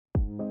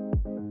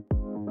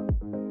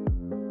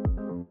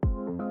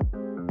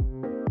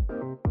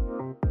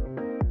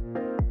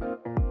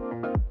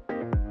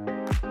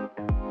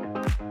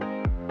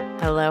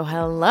Hello,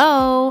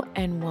 hello,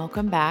 and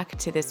welcome back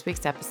to this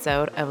week's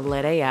episode of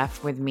Lit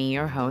AF with me,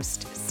 your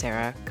host,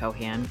 Sarah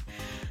Cohan.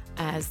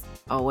 As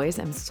always,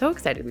 I'm so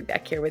excited to be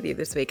back here with you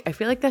this week. I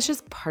feel like that's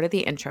just part of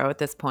the intro at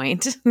this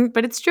point,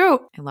 but it's true.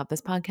 I love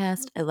this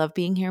podcast. I love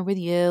being here with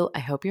you. I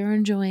hope you're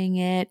enjoying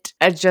it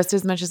just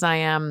as much as I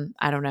am.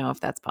 I don't know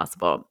if that's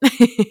possible.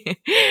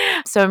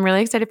 So I'm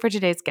really excited for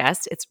today's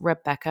guest. It's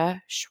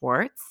Rebecca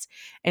Schwartz,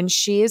 and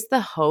she is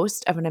the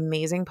host of an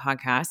amazing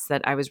podcast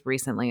that I was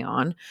recently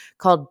on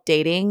called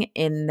Dating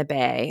in the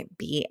Bay,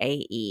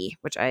 BAE,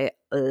 which I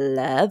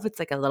love. It's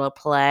like a little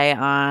play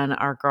on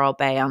our girl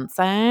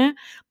Beyonce,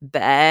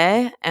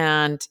 Bay,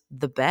 and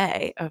the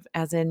Bay,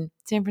 as in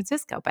San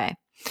Francisco Bay.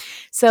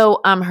 So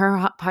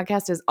her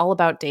podcast is all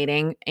about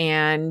dating,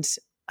 and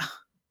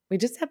we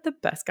just have the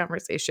best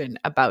conversation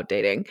about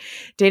dating.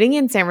 Dating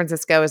in San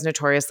Francisco is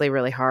notoriously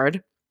really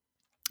hard.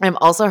 I've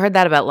also heard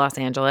that about Los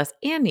Angeles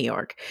and New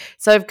York.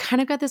 So I've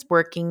kind of got this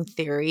working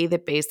theory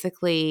that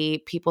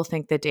basically people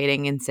think that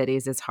dating in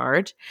cities is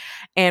hard.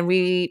 And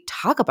we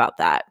talk about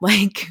that.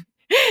 Like,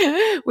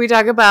 we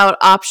talk about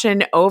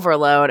option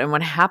overload and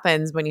what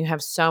happens when you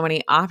have so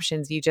many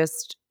options. You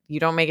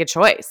don't make a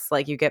choice.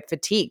 Like, you get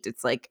fatigued.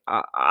 It's like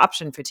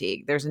option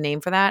fatigue. There's a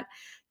name for that.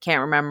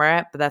 Can't remember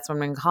it, but that's what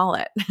I'm going to call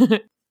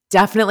it.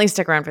 Definitely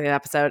stick around for the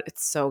episode.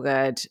 It's so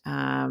good.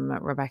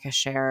 Rebecca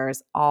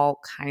shares all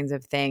kinds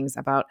of things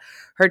about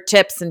her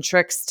tips and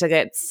tricks to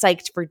get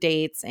psyched for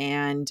dates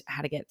and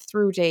how to get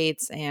through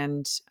dates,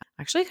 and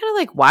actually kind of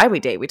like why we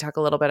date. We talk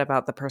a little bit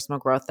about the personal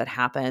growth that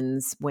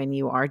happens when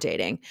you are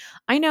dating.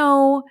 I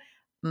know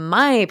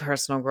my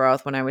personal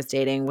growth when I was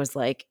dating was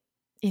like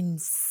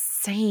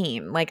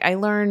insane. Like, I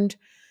learned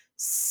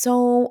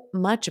so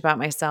much about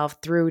myself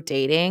through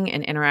dating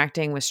and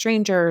interacting with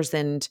strangers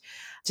and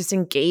just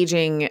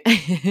engaging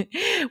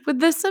with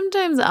the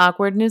sometimes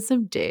awkwardness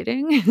of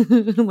dating.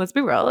 Let's be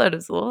real, it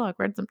is a little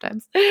awkward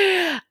sometimes.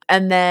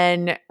 And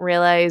then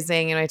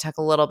realizing, and I talk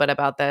a little bit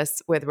about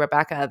this with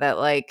Rebecca, that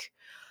like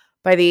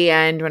by the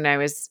end when I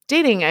was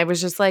dating, I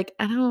was just like,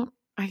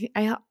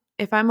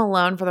 if I'm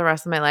alone for the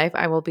rest of my life,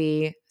 I will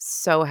be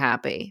so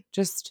happy.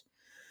 Just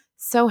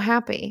so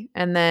happy.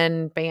 And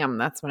then bam,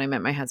 that's when I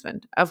met my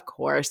husband. Of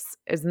course.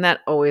 Isn't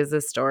that always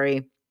the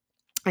story?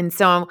 And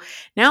so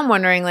now I'm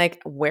wondering, like,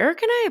 where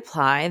can I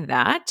apply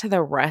that to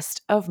the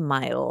rest of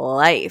my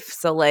life?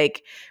 So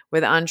like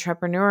with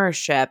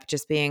entrepreneurship,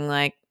 just being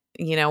like,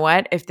 you know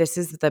what, if this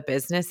is the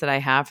business that I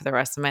have for the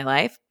rest of my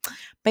life,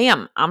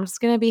 bam, I'm just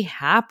going to be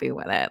happy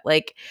with it.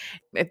 Like,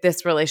 if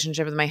this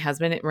relationship with my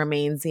husband, it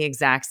remains the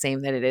exact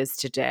same that it is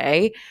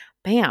today,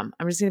 bam,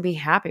 I'm just going to be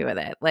happy with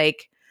it.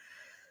 Like,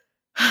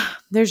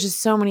 there's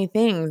just so many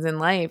things in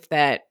life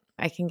that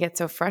I can get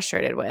so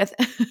frustrated with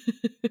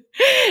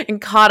and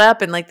caught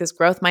up in like this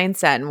growth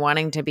mindset and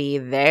wanting to be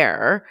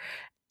there.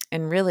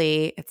 And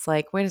really, it's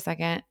like, wait a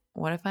second,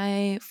 what if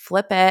I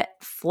flip it,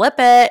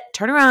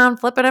 turn around,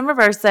 flip it and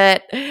reverse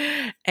it,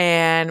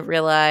 and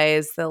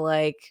realize that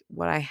like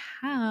what I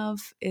have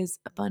is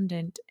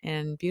abundant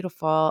and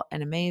beautiful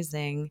and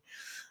amazing.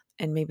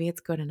 And maybe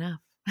it's good enough.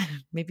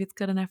 Maybe it's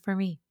good enough for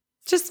me.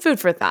 Just food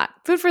for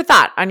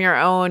thought on your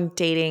own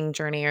dating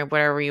journey or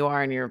wherever you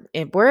are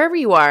wherever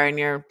you are in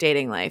your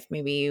dating life.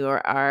 Maybe you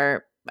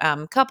are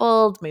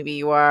coupled. Maybe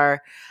you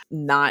are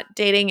not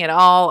dating at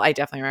all. I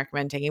definitely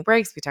recommend taking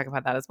breaks. We talk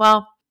about that as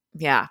well.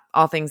 Yeah,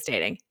 all things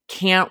dating.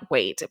 Can't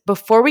wait.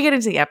 Before we get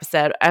into the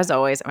episode, as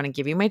always, I want to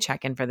give you my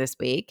check-in for this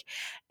week.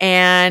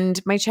 And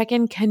my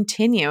check-in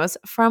continues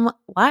from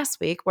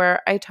last week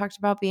where I talked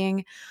about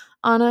being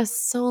on a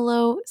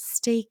solo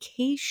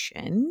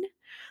staycation.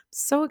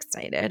 So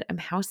excited. I'm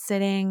house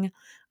sitting.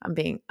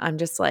 I'm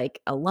just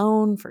like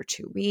alone for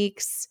 2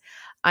 weeks.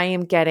 I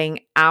am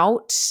getting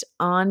out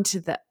onto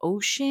the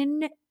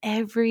ocean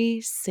every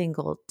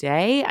single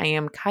day. I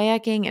am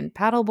kayaking and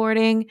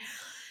paddleboarding.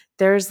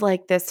 There's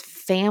like this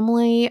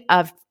family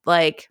of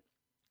like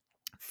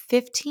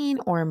 15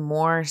 or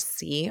more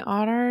sea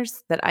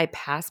otters that I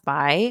pass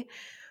by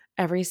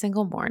every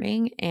single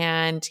morning.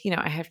 And,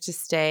 I have to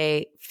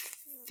stay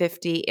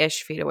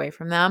 50-ish feet away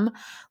from them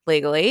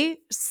legally.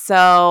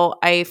 So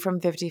from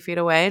 50 feet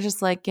away,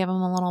 just like give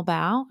them a little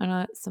bow.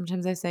 And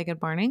sometimes I say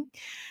good morning.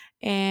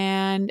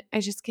 And I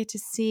just get to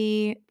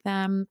see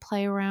them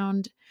play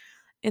around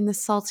in the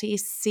salty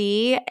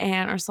sea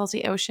or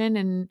salty ocean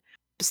and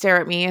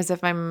stare at me as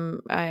if I'm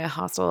a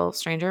hostile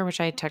stranger, which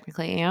I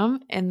technically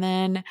am. And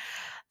then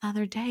the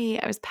other day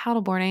I was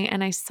paddleboarding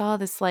and I saw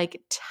this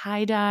like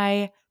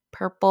tie-dye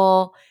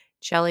purple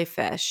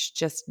jellyfish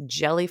just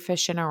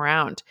jellyfishing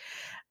around.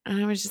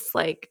 And I was just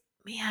like,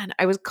 man,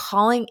 I was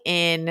calling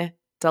in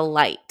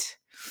delight.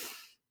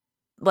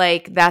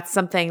 Like, that's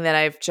something that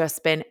I've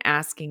just been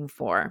asking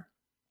for.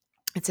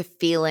 It's a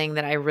feeling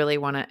that I really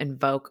want to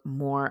invoke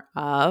more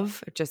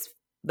of. Just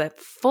that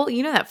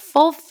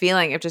full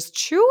feeling of just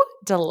true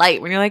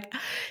delight when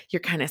you're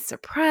kind of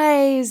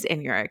surprised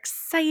and you're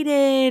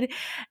excited.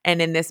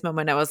 And in this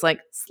moment, I was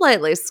like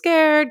slightly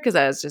scared because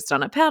I was just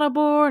on a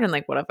paddleboard and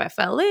like, what if I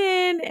fell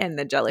in and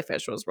the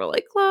jellyfish was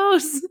really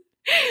close?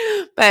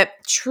 But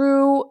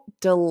true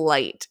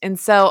delight. And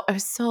so I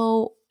was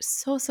so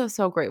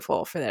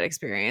grateful for that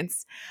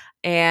experience.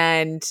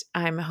 And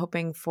I'm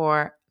hoping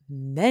for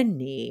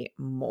many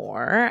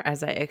more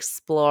as I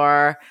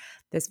explore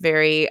this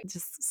very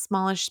just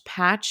smallish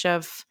patch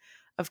of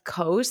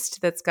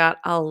coast that's got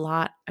a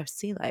lot of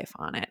sea life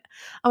on it.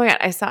 Oh my God,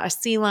 I saw a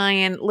sea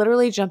lion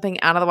literally jumping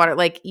out of the water.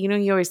 Like,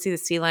 you always see the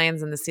sea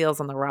lions and the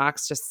seals on the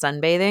rocks just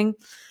sunbathing.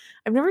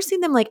 I've never seen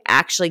them like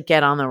actually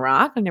get on the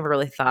rock. I never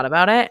really thought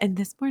about it. And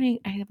this morning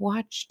I had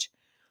watched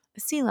a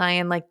sea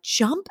lion like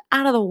jump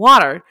out of the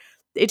water.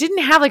 It didn't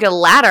have like a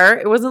ladder.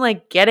 It wasn't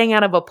like getting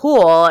out of a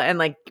pool and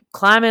like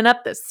climbing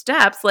up the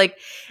steps. Like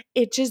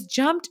it just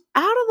jumped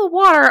out of the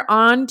water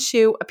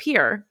onto a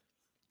pier.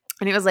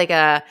 And it was like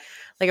a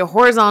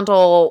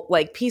horizontal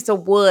like piece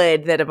of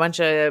wood that a bunch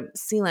of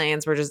sea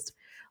lions were just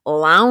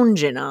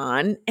lounging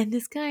on. And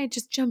this guy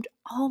just jumped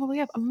all the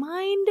way up.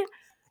 Mind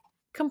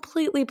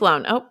completely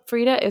blown. Oh,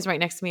 Frida is right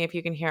next to me. If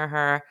you can hear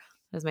her,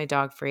 that is my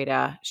dog,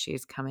 Frida.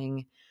 She's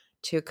coming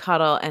to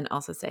cuddle and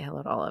also say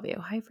hello to all of you.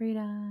 Hi, Frida.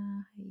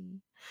 Hi.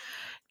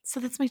 So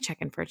that's my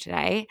check-in for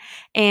today.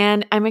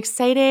 And I'm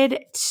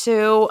excited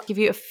to give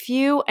you a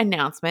few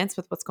announcements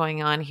with what's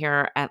going on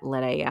here at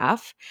Lit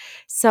AF.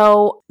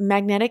 So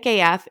Magnetic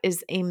AF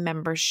is a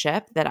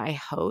membership that I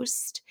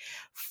host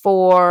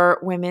for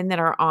women that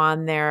are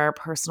on their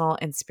personal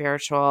and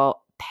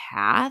spiritual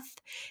path.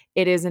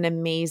 It is an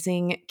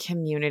amazing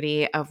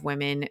community of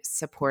women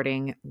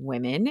supporting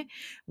women.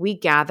 We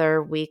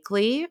gather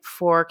weekly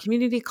for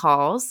community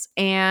calls,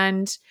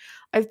 and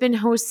I've been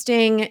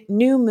hosting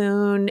new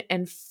moon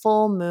and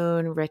full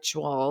moon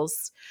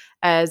rituals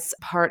as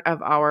part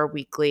of our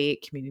weekly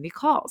community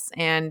calls.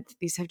 And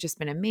these have just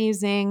been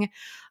amazing.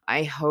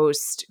 I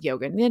host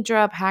yoga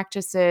nidra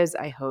practices,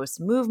 I host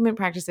movement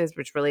practices,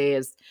 which really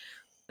is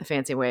a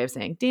fancy way of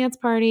saying dance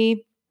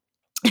party.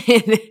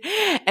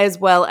 As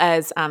well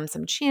as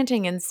some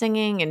chanting and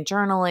singing and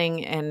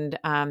journaling and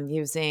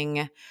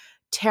using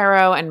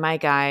tarot and my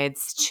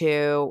guides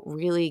to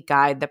really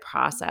guide the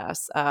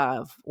process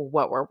of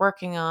what we're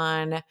working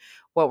on,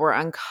 what we're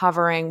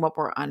uncovering, what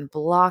we're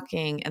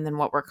unblocking, and then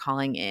what we're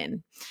calling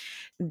in.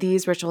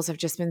 These rituals have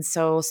just been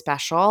so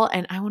special,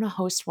 and I want to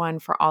host one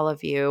for all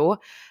of you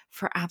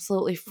for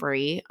absolutely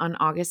free on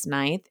August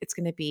 9th. It's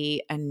going to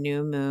be a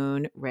new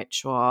moon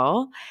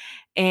ritual.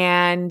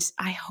 And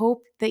I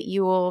hope that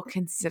you will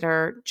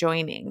consider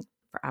joining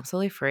for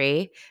absolutely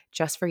free,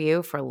 just for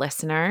you, for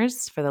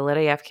listeners, for the Lit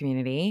AF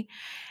community.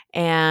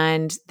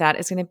 And that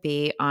is going to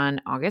be on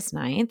August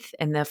 9th.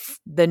 And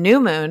the new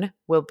moon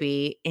will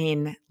be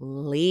in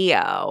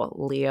Leo,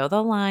 Leo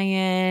the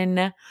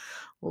lion.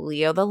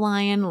 Leo the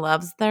lion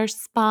loves their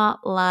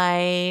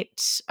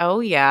spotlight.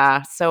 Oh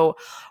yeah. So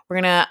we're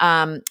gonna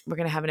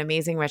have an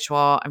amazing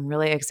ritual. I'm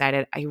really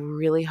excited. I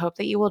really hope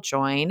that you will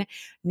join.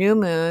 New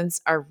moons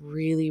are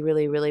really,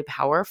 really, really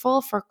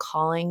powerful for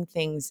calling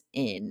things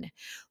in.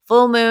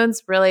 Full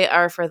moons really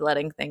are for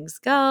letting things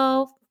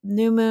go.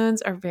 New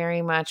moons are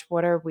very much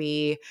what are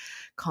we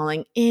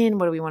calling in?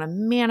 What do we want to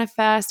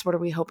manifest? What are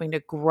we hoping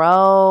to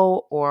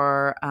grow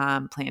or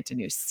plant a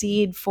new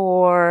seed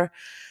for?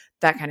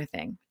 That kind of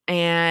thing.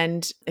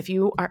 And if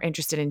you are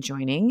interested in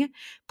joining,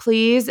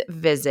 please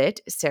visit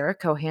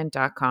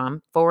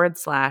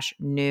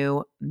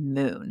sarahcohan.com/new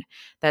moon.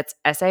 That's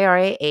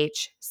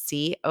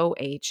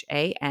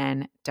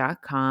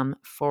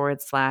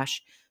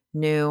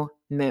sarahcohan.com/new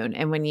moon.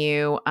 And when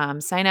you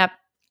sign up,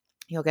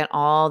 you'll get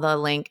all the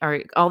link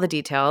or all the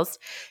details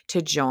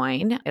to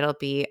join. It'll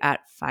be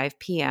at 5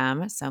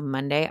 p.m. So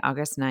Monday,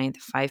 August 9th,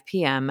 5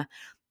 p.m.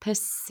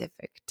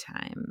 Pacific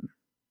time.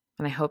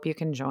 And I hope you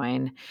can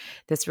join.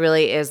 This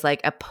really is like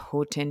a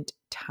potent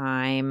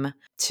time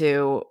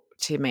to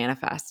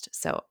manifest.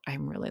 So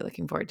I'm really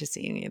looking forward to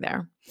seeing you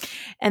there.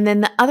 And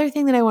then the other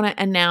thing that I want to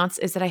announce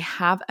is that I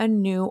have a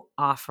new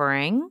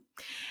offering.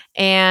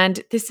 And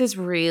this is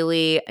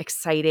really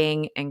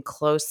exciting and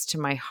close to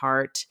my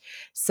heart.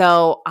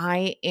 So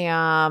I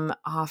am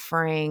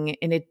offering,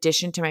 in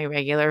addition to my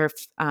regular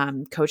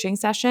coaching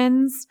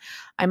sessions,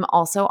 I'm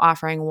also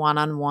offering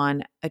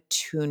one-on-one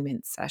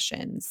attunement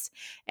sessions.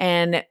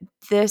 And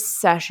this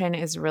session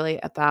is really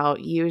about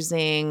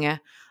using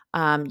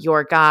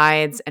your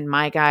guides and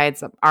my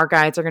guides. Our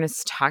guides are going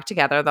to talk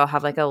together. They'll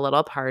have like a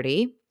little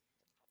party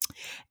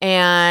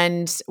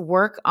and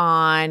work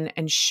on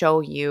and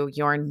show you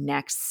your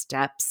next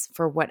steps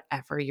for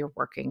whatever you're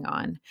working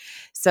on.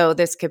 So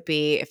this could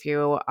be if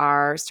you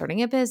are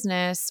starting a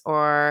business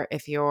or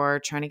if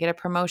you're trying to get a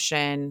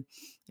promotion,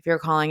 if you're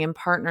calling in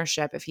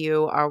partnership, if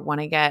you want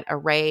to get a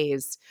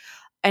raise,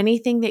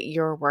 anything that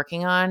you're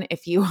working on,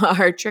 if you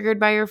are triggered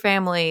by your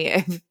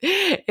family,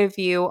 if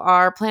you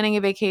are planning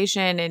a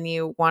vacation and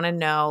you want to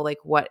know like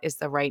what is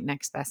the right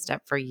next best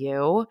step for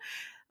you,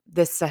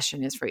 this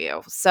session is for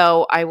you.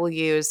 So I will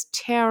use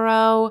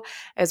tarot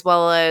as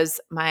well as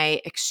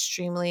my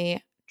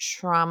extremely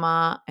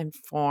trauma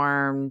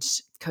informed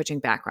coaching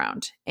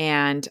background.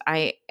 And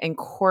I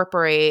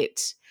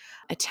incorporate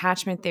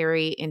attachment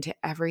theory into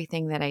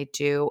everything that I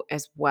do,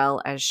 as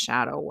well as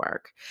shadow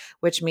work,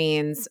 which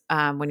means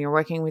when you're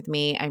working with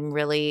me, I'm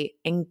really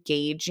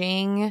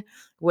engaging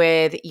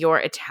with your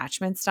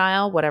attachment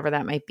style, whatever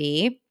that might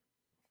be.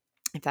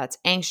 If that's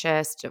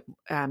anxious,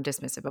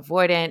 dismissive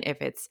avoidant,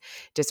 if it's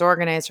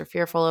disorganized or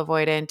fearful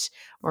avoidant,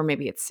 or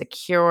maybe it's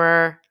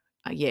secure.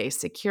 Yay,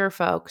 secure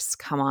folks,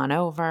 come on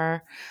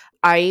over.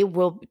 I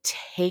will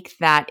take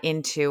that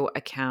into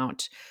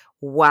account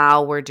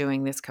while we're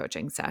doing this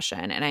coaching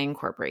session. And I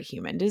incorporate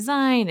human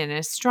design and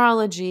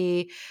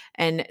astrology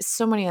and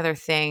so many other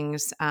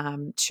things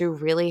to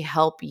really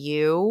help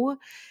you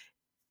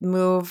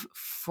move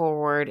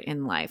forward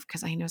in life,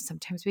 because I know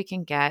sometimes we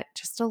can get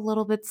just a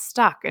little bit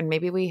stuck and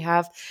maybe we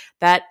have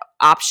that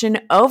option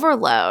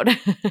overload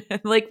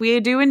like we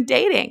do in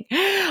dating,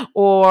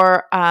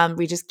 or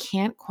we just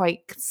can't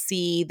quite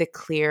see the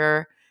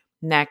clear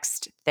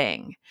next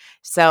thing.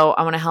 So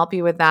I want to help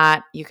you with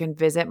that. You can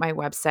visit my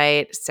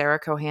website,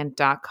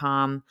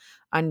 sarahcohan.com,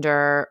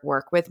 under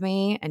work with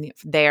me, and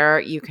there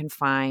you can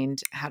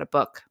find how to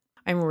book.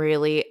 I'm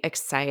really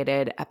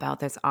excited about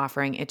this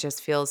offering. It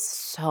just feels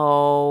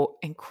so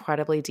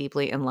incredibly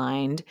deeply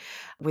aligned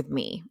with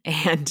me.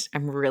 And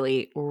I'm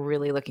really,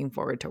 really looking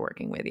forward to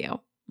working with you.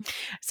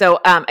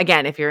 So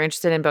again, if you're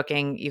interested in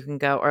booking, you can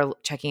go, or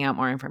checking out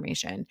more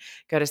information,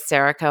 go to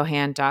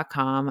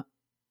sarahcohan.com,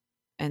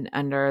 and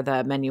under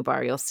the menu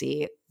bar, you'll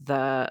see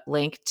the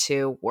link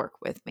to work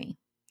with me.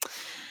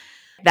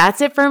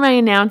 That's it for my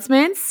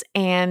announcements.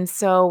 And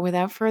so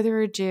without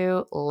further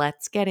ado,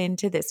 let's get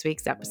into this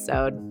week's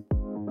episode.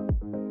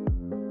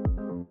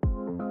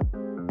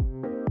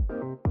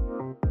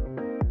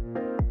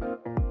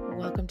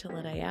 Welcome to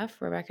Lit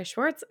AF, Rebecca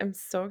Schwartz. I'm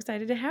so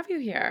excited to have you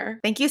here.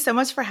 Thank you so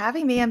much for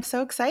having me. I'm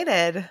so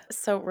excited.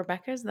 So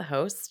Rebecca is the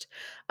host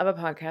of a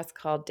podcast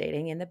called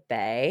Dating in the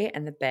Bay,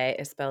 and the Bay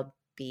is spelled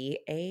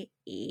BAE,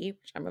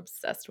 which I'm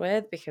obsessed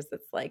with because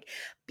it's like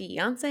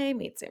Beyonce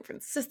meets San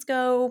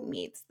Francisco,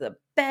 meets the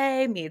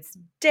Bay, meets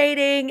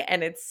dating,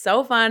 and it's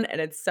so fun and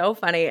it's so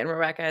funny. And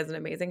Rebecca is an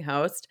amazing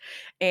host,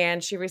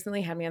 and she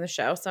recently had me on the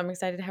show, so I'm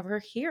excited to have her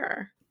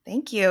here.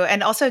 Thank you.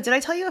 And also, did I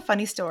tell you a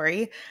funny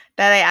story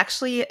that I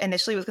actually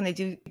initially was going to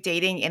do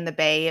Dating in the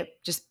Bay,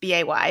 just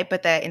BAY,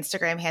 but the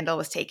Instagram handle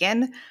was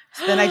taken.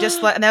 So then I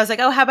just and I was like,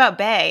 oh, how about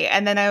Bay?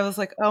 And then I was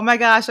like, oh my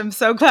gosh, I'm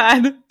so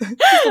glad.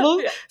 Just a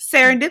little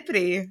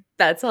serendipity.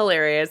 That's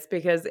hilarious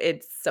because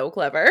it's so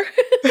clever.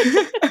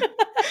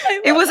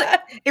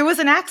 It was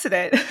an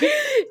accident.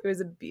 It was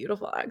a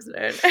beautiful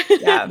accident.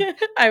 Yeah.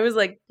 I was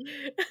like,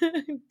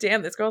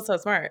 damn, this girl's so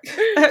smart.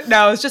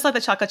 No, it was just like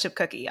the chocolate chip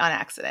cookie on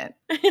accident.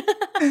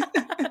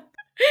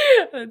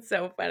 That's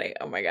so funny.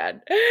 Oh my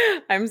God.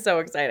 I'm so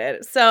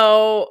excited.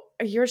 So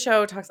your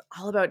show talks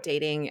all about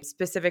dating,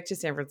 specific to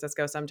San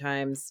Francisco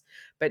sometimes,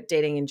 but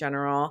dating in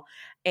general.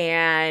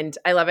 And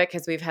I love it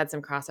because we've had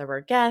some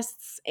crossover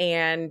guests,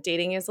 and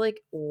dating is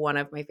like one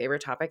of my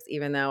favorite topics,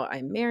 even though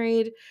I'm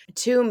married.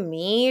 To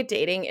me,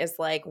 dating is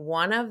like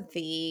one of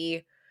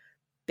the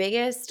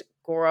biggest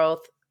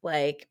growth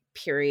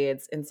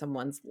periods in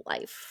someone's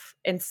life.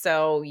 And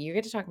so you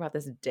get to talk about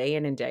this day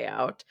in and day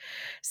out.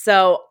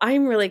 So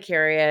I'm really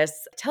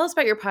curious. Tell us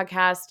about your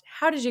podcast.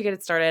 How did you get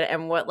it started?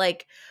 And what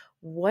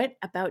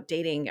about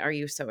dating are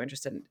you so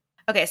interested in?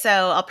 Okay, so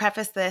I'll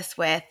preface this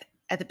with,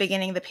 at the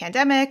beginning of the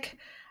pandemic,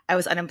 I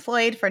was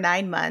unemployed for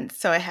 9 months.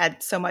 So I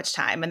had so much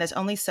time, and there's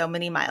only so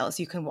many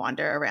miles you can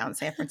wander around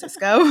San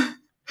Francisco.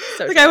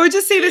 So I would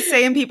just see the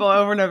same people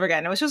over and over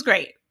again, which was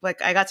great. Like,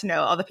 I got to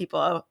know all the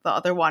people, the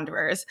other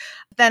wanderers.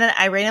 Then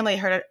I randomly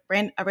heard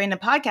a random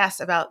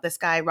podcast about this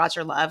guy,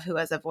 Roger Love, who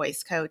was a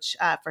voice coach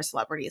for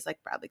celebrities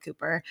like Bradley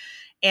Cooper.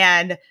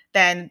 And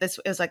then it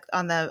was like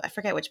I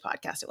forget which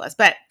podcast it was,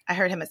 but I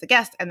heard him as a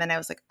guest. And then I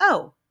was like,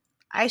 oh,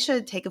 I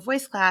should take a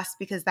voice class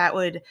because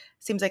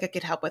seems like it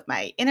could help with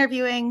my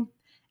interviewing.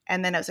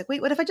 And then I was like,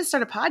 wait, what if I just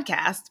start a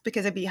podcast?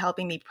 Because it'd be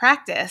helping me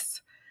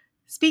practice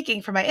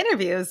speaking for my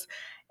interviews.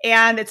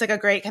 And it's like a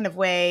great kind of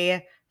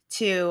way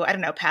to, I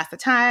don't know, pass the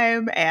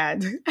time.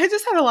 And I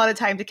just had a lot of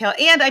time to kill.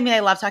 And I mean, I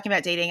love talking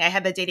about dating. I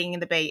had the Dating in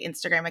the Bay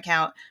Instagram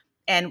account.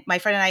 And my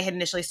friend and I had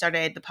initially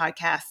started the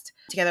podcast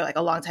together like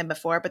a long time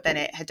before, but then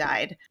it had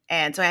died.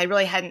 And so I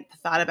really hadn't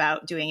thought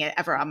about doing it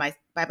ever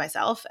by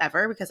myself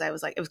ever, because I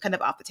was like, it was kind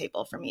of off the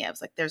table for me. I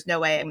was like, there's no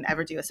way I'm going to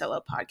ever do a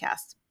solo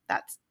podcast.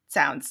 That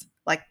sounds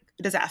like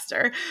a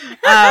disaster.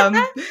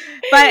 But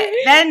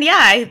then,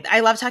 yeah,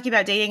 I love talking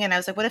about dating. And I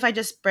was like, what if I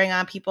just bring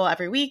on people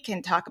every week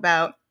and talk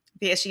about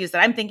the issues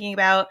that I'm thinking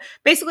about?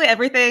 Basically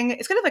everything.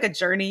 It's kind of like a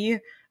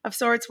journey of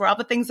sorts, where all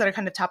the things that are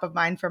kind of top of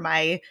mind for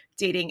my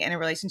dating and a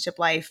relationship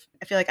life,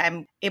 I feel like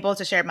I'm able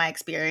to share my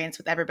experience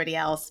with everybody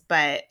else,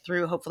 but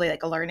through hopefully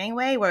like a learning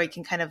way where we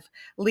can kind of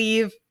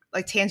leave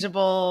like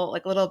tangible,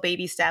 like little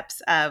baby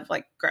steps of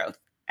like growth.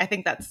 I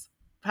think that's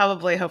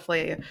probably,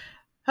 hopefully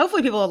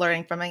people are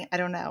learning from it. I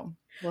don't know.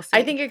 We'll see.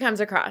 I think it comes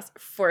across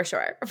for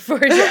sure. For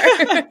sure.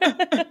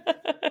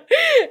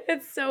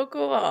 It's so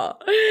cool.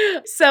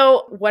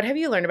 So what have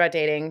you learned about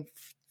dating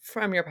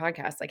from your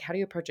podcast? Like, how do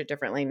you approach it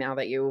differently now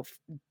that you've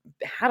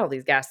had all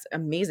these guests,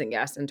 amazing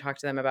guests, and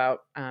talked to them about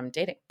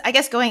dating? I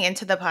guess going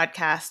into the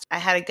podcast, I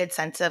had a good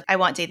sense of I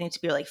want dating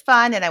to be really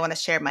fun and I want to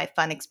share my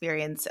fun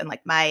experience and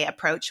like my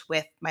approach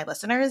with my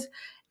listeners.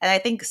 And I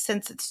think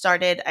since it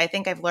started, I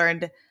think I've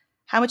learned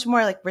how much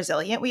more like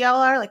resilient we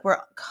all are. Like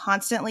we're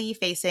constantly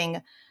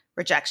facing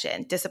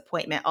rejection,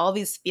 disappointment, all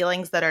these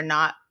feelings that are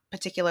not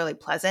particularly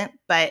pleasant,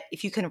 but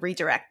if you can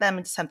redirect them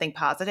into something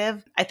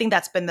positive, I think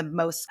that's been the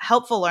most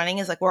helpful learning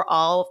is like we're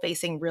all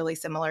facing really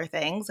similar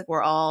things. Like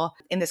we're all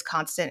in this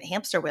constant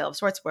hamster wheel of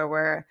sorts where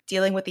we're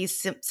dealing with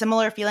these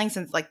similar feelings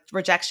and like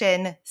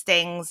rejection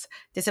stings,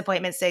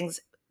 disappointment stings,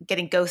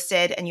 getting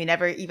ghosted and you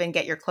never even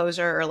get your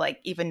closure or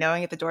like even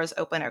knowing if the door's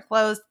open or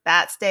closed,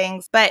 that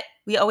stings. But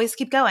we always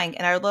keep going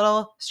and our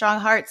little strong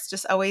hearts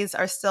just always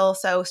are still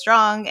so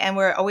strong and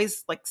we're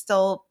always like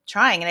still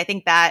trying. And I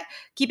think that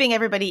keeping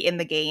everybody in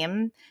the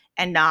game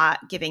and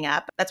not giving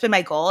up. That's been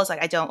my goal is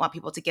like, I don't want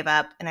people to give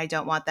up and I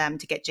don't want them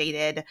to get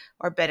jaded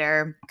or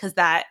bitter because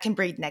that can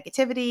breed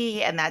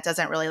negativity. And that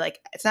doesn't really like,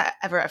 it's not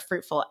ever a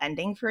fruitful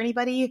ending for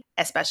anybody,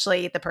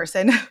 especially the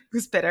person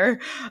who's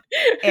bitter.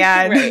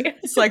 And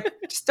it's like,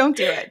 just don't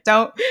do it.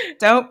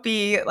 Don't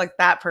be like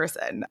that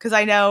person. Cause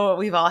I know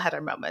we've all had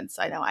our moments.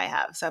 I know I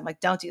have. So I'm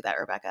like, don't do that,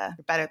 Rebecca.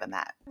 You're better than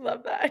that.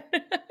 Love that.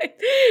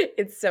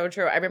 It's so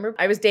true. I remember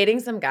I was dating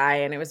some guy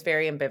and it was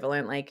very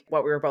ambivalent, like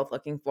what we were both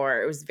looking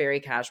for. It was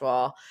very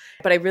casual,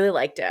 but I really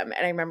liked him.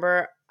 And I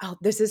remember,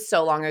 this is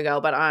so long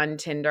ago, but on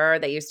Tinder,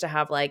 they used to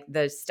have like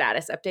the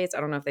status updates. I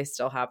don't know if they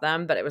still have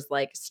them, but it was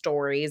like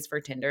stories for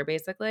Tinder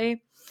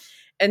basically.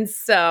 And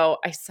so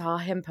I saw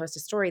him post a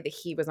story that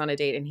he was on a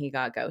date and he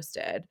got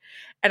ghosted.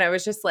 And I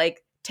was just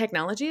like,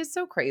 technology is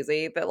so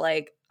crazy that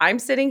like I'm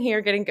sitting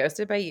here getting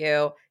ghosted by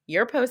you.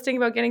 You're posting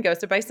about getting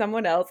ghosted by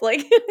someone else.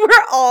 Like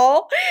we're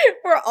all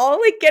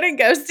like getting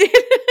ghosted.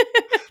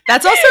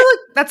 That's also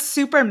that's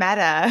super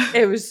meta.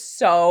 It was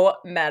so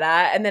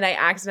meta. And then I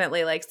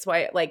accidentally like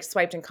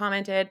swiped and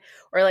commented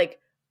or like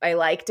I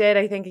liked it.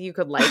 I think you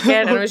could like it.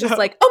 And I was just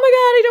like, oh my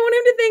God, I don't want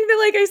him to think that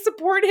like I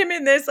support him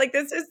in this. Like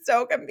this is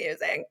so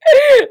confusing.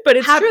 But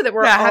it's true that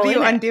we're all how do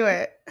you in undo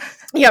it?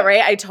 Yeah,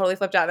 right. I totally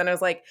flipped out. And I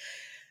was like,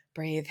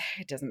 breathe.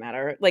 It doesn't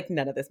matter. Like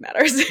none of this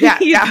matters. Yeah,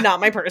 He's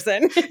not my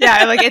person.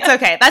 Yeah, like it's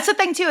okay. That's the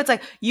thing too. It's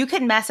like you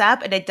can mess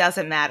up and it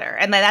doesn't matter.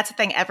 And that's the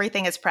thing.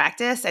 Everything is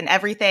practice and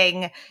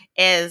everything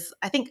is,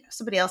 I think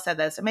somebody else said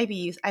this, or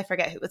maybe I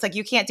forget who. It's like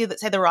you can't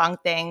say the wrong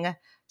thing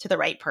to the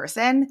right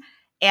person.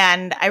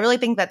 And I really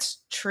think that's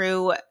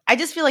true. I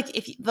just feel like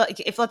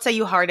if let's say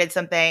you hearted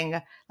something,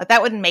 like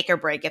that wouldn't make or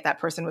break if that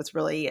person was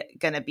really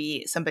going to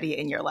be somebody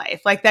in your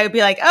life. Like that would be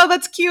like, oh,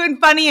 that's cute and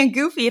funny and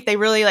goofy if they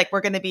really like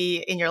were going to be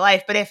in your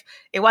life. But if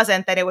it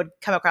wasn't, then it would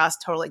come across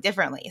totally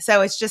differently.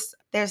 So it's just,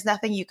 there's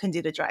nothing you can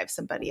do to drive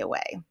somebody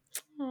away.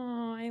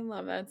 Oh, I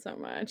love that so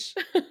much.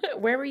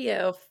 Where were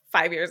you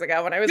 5 years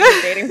ago when I was in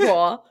the dating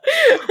pool?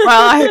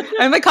 Well,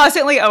 I'm like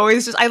constantly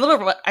always just,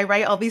 I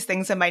write all these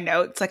things in my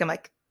notes. Like I'm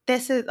like,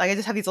 this is like, I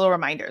just have these little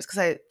reminders because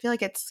I feel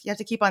like you have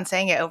to keep on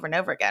saying it over and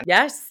over again.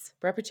 Yes.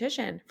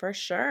 Repetition for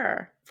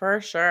sure.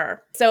 For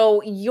sure.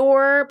 So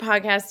your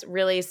podcast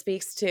really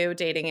speaks to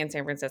dating in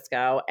San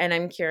Francisco. And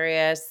I'm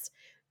curious,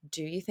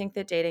 do you think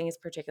that dating is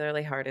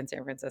particularly hard in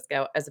San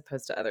Francisco as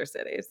opposed to other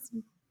cities?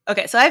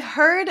 Okay. So I've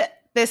heard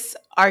this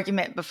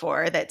argument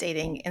before that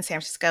dating in San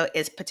Francisco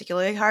is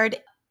particularly hard.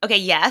 Okay.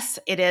 Yes,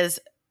 it is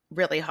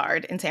really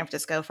hard in San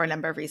Francisco for a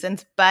number of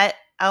reasons, but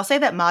I'll say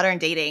that modern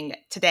dating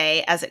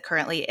today, as it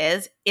currently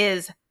is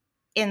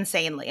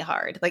insanely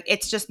hard. Like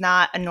it's just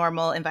not a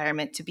normal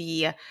environment to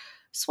be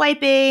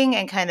swiping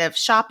and kind of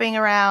shopping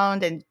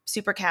around and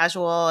super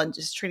casual and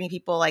just treating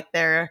people like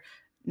they're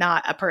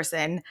not a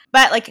person.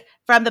 But like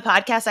from the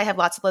podcast, I have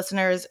lots of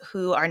listeners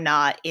who are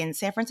not in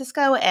San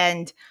Francisco.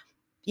 And,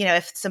 you know,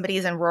 if somebody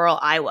is in rural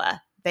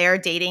Iowa, their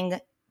dating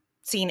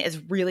scene is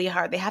really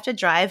hard. They have to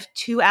drive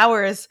 2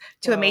 hours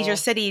to a major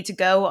city to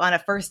go on a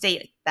first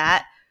date.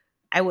 That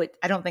I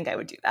don't think I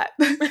would do that.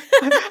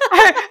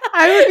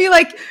 I would be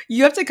like,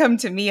 you have to come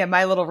to me in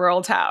my little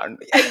rural town.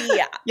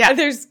 Yeah.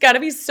 There's got to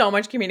be so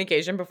much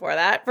communication before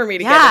that for me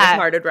to get in a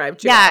car to drive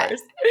 2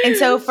 hours. And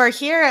so for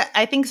here,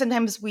 I think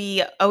sometimes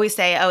we always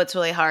say, oh, it's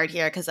really hard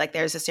here because like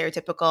there's a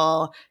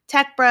stereotypical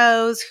tech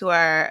bros who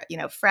are, you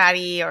know,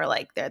 fratty or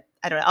like they're,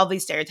 I don't know, all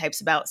these stereotypes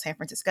about San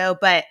Francisco.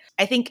 But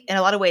I think in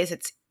a lot of ways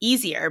it's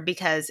easier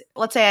because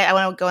let's say I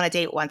want to go on a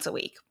date once a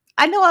week.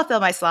 I know I'll fill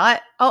my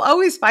slot. I'll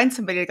always find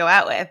somebody to go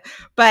out with.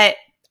 But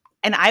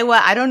in Iowa,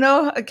 I don't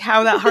know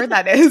how hard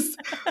that is.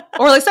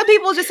 Or like some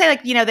people just say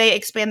like, you know, they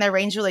expand their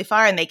range really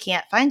far and they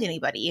can't find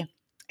anybody.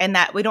 And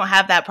that we don't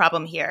have that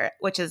problem here,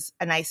 which is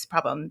a nice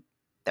problem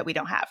that we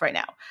don't have right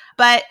now.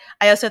 But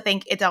I also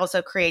think it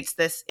also creates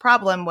this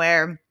problem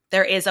where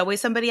there is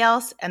always somebody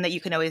else and that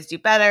you can always do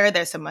better.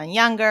 There's someone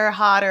younger,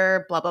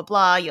 hotter, blah, blah,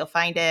 blah. You'll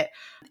find it.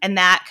 And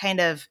that kind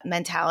of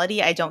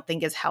mentality I don't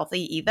think is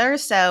healthy either.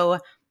 So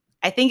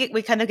I think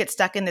we kind of get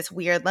stuck in this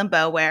weird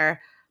limbo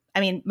where,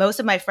 I mean,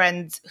 most of my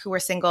friends who were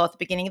single at the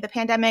beginning of the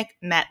pandemic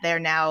met their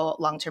now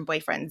long-term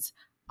boyfriends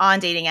on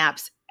dating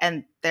apps.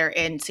 and they're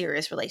in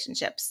serious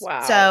relationships.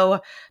 Wow.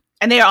 So,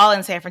 and they are all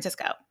in San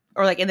Francisco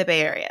or like in the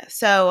Bay Area.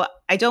 So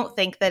I don't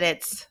think that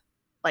it's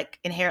like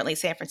inherently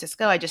San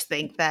Francisco. I just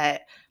think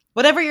that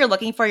whatever you're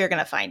looking for, you're going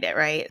to find it,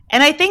 right?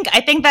 And I think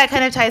that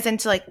kind of ties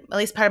into like at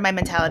least part of my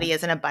mentality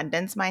is an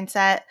abundance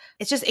mindset.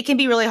 It's just it can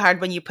be really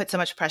hard when you put so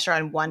much pressure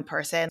on one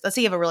person. Let's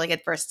say you have a really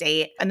good first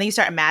date and then you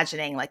start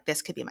imagining like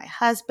this could be my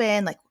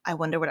husband. Like I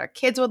wonder what our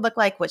kids would look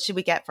like. What should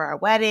we get for our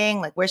wedding?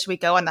 Like where should we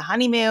go on the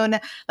honeymoon?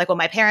 Like will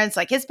my parents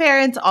like his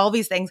parents? All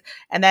these things.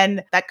 And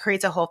then that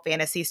creates a whole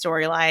fantasy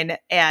storyline.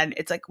 And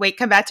it's like, wait,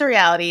 come back to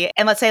reality.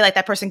 And let's say like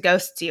that person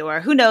ghosts you or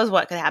who knows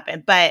what could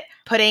happen. But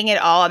putting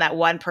it all on that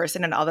one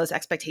person and all those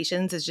expectations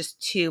is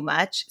just too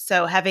much.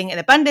 So having an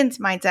abundance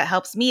mindset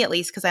helps me at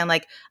least because I'm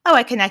like, oh,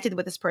 I connected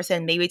with this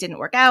person. Maybe it didn't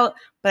work out,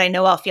 but I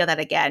know I'll feel that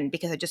again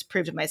because I just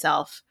proved to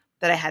myself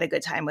that I had a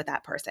good time with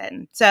that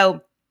person.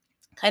 So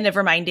kind of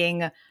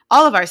reminding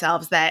all of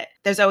ourselves that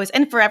there's always,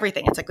 and for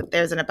everything, it's like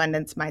there's an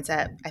abundance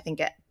mindset. I think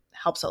it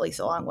helps at least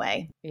a long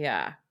way.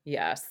 Yeah.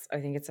 Yes.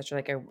 I think it's such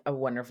like a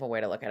wonderful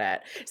way to look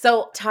at it.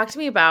 So talk to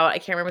me about, I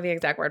can't remember the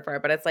exact word for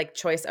it, but it's like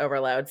choice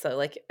overload. So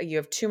like you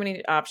have too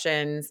many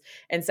options.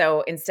 And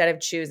so instead of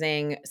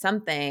choosing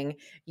something,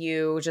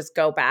 you just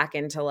go back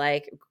into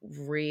like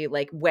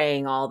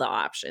weighing all the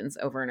options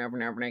over and over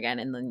and over again.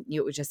 And then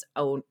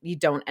you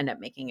don't end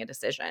up making a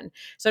decision.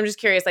 So I'm just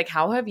curious, like,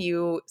 how have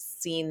you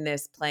seen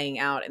this playing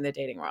out in the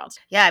dating world?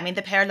 Yeah. I mean,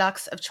 the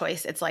paradox of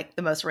choice, it's like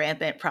the most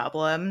rampant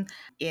problem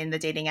in the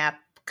dating app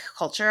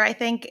culture. I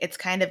think it's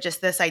kind of just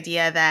this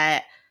idea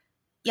that,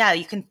 yeah,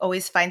 you can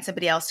always find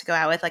somebody else to go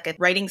out with, like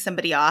writing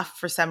somebody off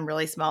for some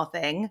really small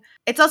thing.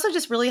 It's also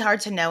just really hard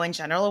to know in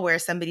general where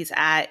somebody's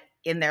at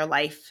in their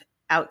life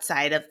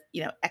outside of,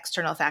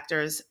 external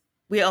factors.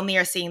 We only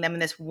are seeing them in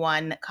this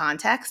one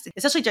context,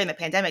 especially during the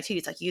pandemic too.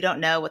 It's like, you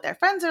don't know what their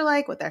friends are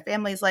like, what their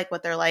family's like,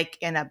 what they're like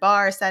in a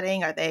bar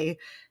setting. Are they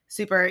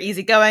super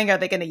easygoing? Are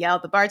they going to yell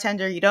at the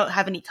bartender? You don't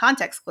have any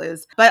context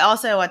clues. But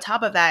also on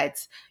top of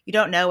that, you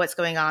don't know what's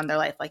going on in their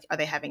life. Like, are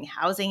they having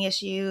housing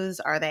issues?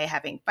 Are they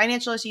having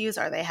financial issues?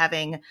 Are they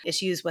having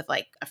issues with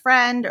like a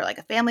friend or like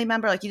a family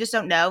member? Like you just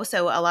don't know.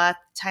 So a lot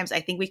of times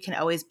I think we can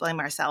always blame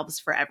ourselves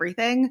for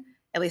everything.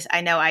 At least I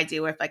know I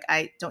do. If like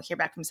I don't hear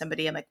back from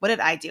somebody, I'm like, what did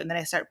I do? And then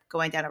I start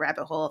going down a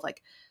rabbit hole of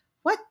like,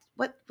 what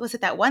was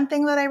it, that one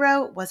thing that I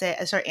wrote? Was it?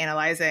 I start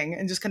analyzing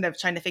and just kind of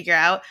trying to figure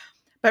out.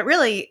 But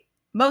really,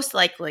 most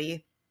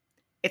likely,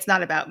 it's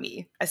not about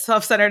me, as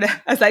self-centered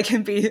as I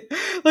can be.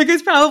 Like,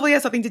 it probably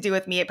has something to do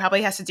with me. It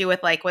probably has to do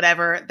with like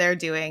whatever they're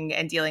doing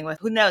and dealing with.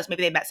 Who knows?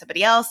 Maybe they met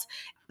somebody else.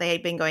 They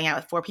had been going out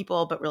with 4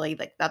 people, but really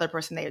like the other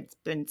person they had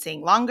been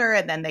seeing longer.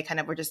 And then they kind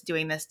of were just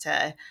doing this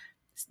to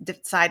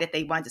decide if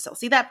they wanted to still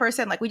see that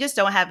person. Like we just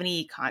don't have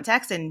any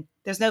context and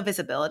there's no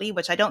visibility,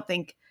 which I don't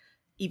think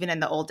even in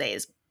the old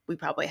days, we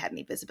probably had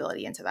any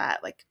visibility into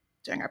that, like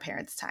during our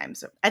parents' time.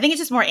 So I think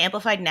it's just more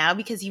amplified now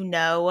because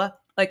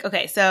like,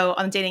 okay, so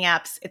on dating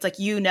apps, it's like,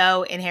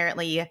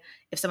 inherently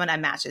if someone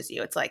unmatches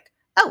you, it's like,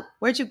 oh,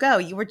 where'd you go?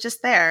 You were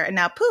just there and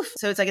now poof.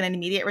 So it's like an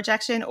immediate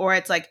rejection. Or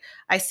it's like,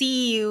 I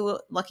see you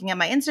looking at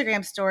my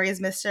Instagram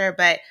stories, mister,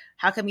 but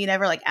how come you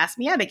never like ask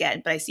me out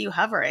again? But I see you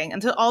hovering.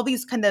 And so all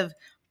these kind of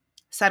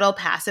subtle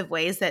passive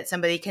ways that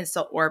somebody can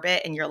still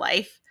orbit in your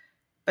life,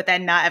 but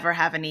then not ever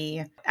have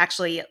any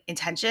actually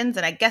intentions.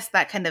 And I guess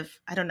that kind of,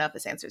 I don't know if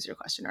this answers your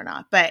question or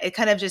not, but it's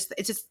just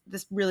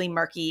this really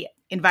murky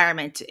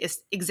environment to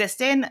exist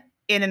in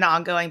an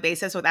ongoing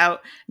basis without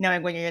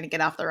knowing when you're going to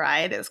get off the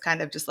ride. It's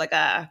kind of just like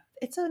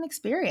it's an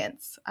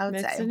experience, I would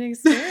say. It's an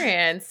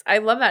experience. I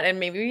love that. And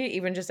maybe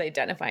even just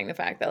identifying the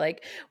fact that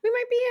like we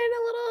might be in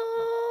a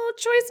little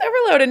choice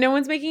overload and no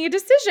one's making a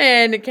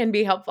decision can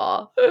be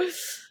helpful.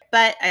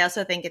 But I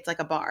also think it's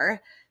like a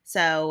bar.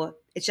 So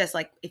it's just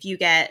like if you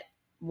get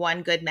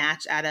one good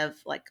match out of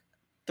like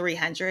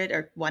 300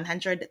 or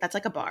 100, that's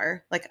like a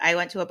bar. Like I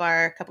went to a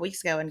bar a couple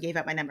weeks ago and gave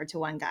out my number to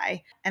one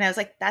guy. And I was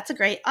like, that's a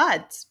great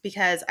odds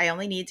because I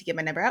only need to give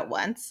my number out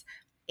once.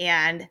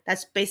 And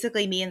that's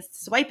basically me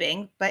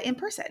swiping, but in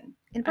person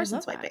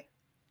swiping.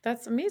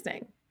 That's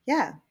amazing.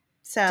 Yeah.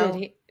 So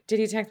did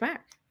he text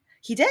back?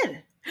 He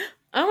did.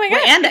 Oh my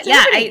God.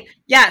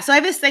 And so I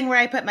have this thing where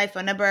I put my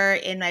phone number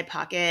in my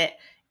pocket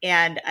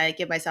and I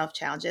give myself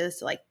challenges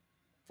to like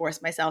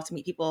force myself to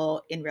meet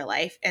people in real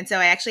life. And so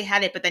I actually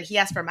had it, but then he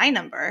asked for my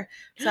number.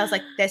 So I was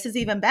like, this is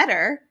even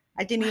better.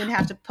 I didn't even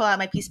have to pull out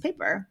my piece of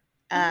paper.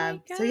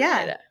 So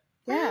yeah.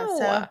 Yeah. Wow.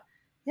 So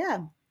yeah.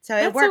 So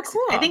it works. So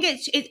cool. I think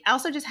it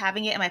also just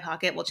having it in my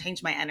pocket will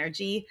change my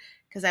energy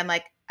because I'm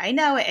like, I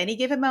know at any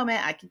given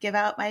moment I could give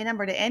out my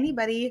number to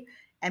anybody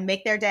and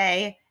make their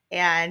day.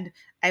 And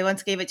I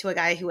once gave it to a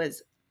guy who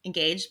was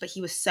engaged, but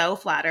he was so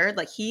flattered.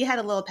 Like he had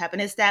a little pep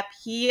in his step.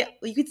 You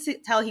could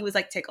tell he was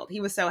like tickled.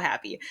 He was so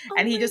happy.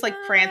 And he just like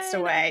pranced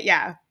away.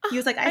 Yeah. He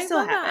was like, I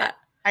still have it.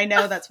 I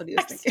know that's what he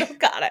was thinking. I still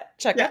got it.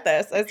 Check out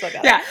this. I still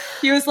got it. Yeah.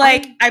 He was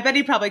like, I bet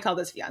he probably called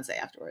his fiance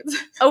afterwards.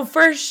 Oh,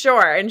 for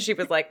sure. And she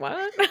was like,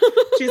 what?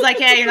 She's like,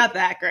 hey, you're not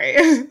that great.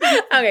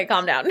 Okay,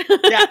 calm down.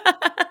 Yeah.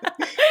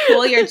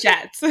 Cool your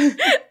jets.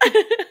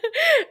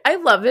 I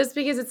love this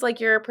because it's like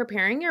you're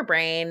preparing your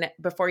brain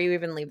before you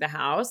even leave the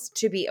house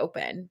to be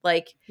open.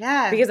 Like,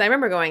 Yeah. because I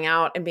remember going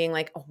out and being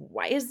like, oh,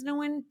 why is no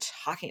one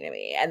talking to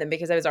me? And then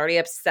because I was already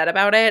upset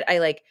about it, I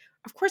like,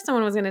 of course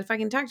someone was going to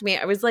fucking talk to me.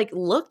 I was like,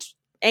 looked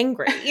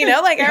angry, you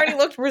know, like I already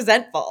looked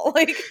resentful.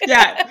 Like,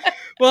 yeah.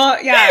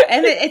 Well, yeah.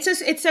 And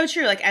it's so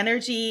true. Like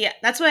energy,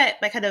 that's what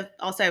I kind of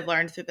also I've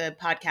learned through the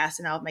podcast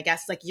and all of my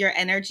guests, like your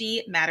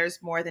energy matters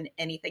more than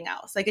anything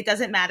else. Like it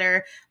doesn't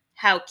matter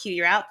how cute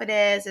your outfit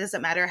is. It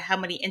doesn't matter how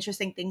many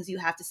interesting things you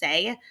have to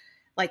say.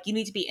 Like you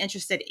need to be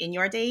interested in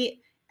your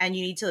date and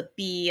you need to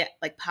be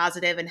like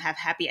positive and have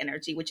happy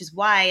energy, which is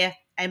why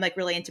I'm like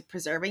really into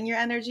preserving your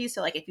energy.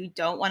 So like if you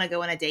don't want to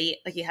go on a date,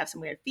 like you have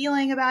some weird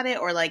feeling about it,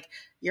 or like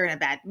you're in a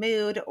bad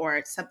mood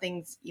or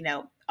something's, you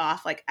know,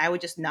 off, like I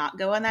would just not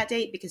go on that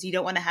date because you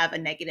don't want to have a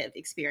negative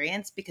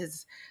experience,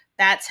 because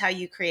that's how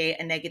you create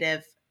a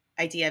negative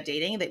idea of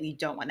dating that you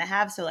don't want to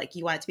have. So like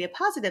you want it to be a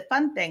positive,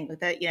 fun thing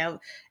with it, you know,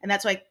 and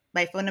that's why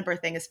my phone number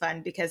thing is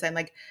fun, because I'm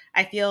like,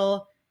 I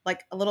feel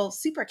like a little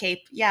super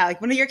cape. Yeah. Like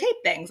one of your cape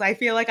things. I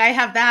feel like I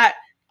have that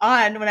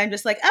on when I'm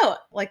just like, oh,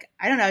 like,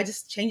 I don't know, it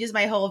just changes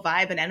my whole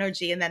vibe and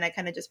energy. And then I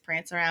kind of just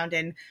prance around.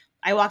 And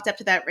I walked up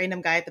to that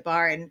random guy at the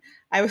bar and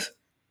it was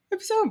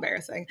so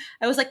embarrassing.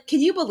 I was like,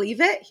 can you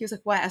believe it? He was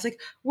like, what? I was like,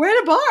 we're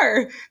at a bar.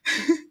 And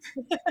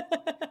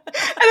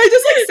I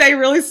just like say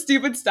really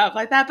stupid stuff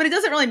like that, but it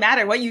doesn't really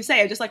matter what you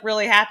say. I'm just like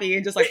really happy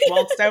and just like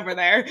waltzed over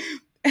there.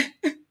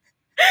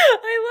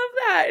 I love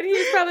that. And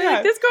he's probably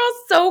like, this girl's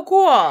so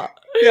cool.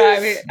 Yeah. I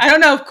mean, I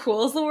don't know if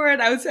cool is the word.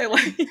 I would say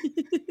like,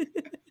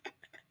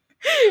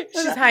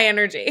 she's high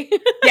energy.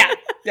 Yeah.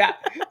 Yeah.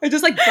 I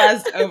just like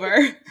buzzed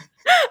over.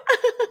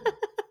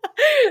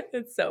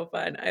 It's so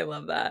fun. I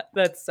love that.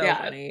 That's so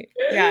funny.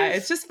 Yeah.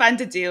 It's just fun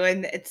to do.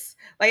 And it's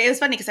like, it was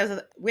funny because I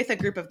was with a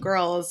group of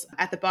girls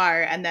at the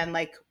bar, and then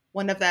like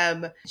one of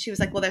them, she was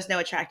like, well, there's no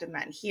attractive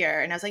men here.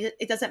 And I was like,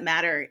 it doesn't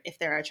matter if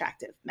there are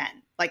attractive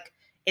men. Like,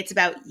 it's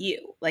about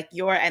you, like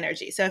your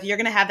energy. So if you're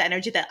going to have the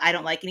energy that I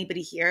don't like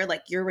anybody here,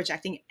 like you're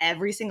rejecting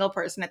every single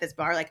person at this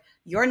bar, like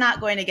you're not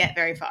going to get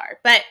very far.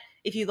 But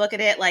if you look at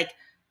it, like,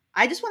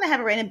 I just want to have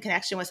a random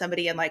connection with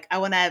somebody and like, I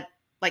want to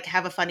like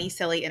have a funny,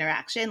 silly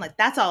interaction. Like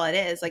that's all it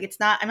is. Like,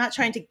 I'm not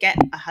trying to get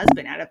a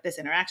husband out of this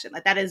interaction.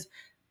 Like that is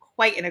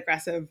quite an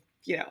aggressive,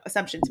 you know,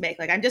 assumption to make.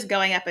 Like I'm just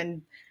going up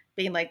and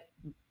being like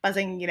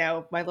buzzing, you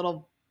know, my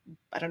little,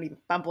 I don't even,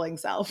 bumbling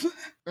self.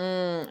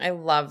 I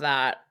love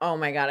that. Oh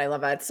my God, I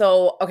love that.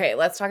 So, okay,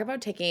 let's talk about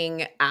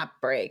taking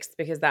app breaks,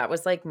 because that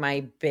was like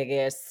my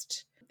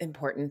biggest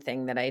important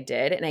thing that I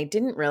did. And I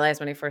didn't realize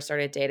when I first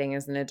started dating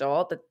as an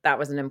adult that that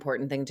was an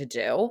important thing to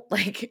do.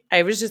 Like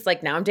I was just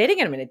like, now I'm dating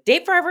and I'm going to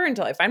date forever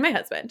until I find my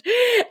husband.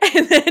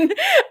 And then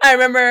I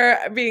remember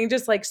being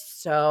just like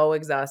so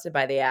exhausted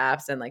by the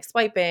apps and like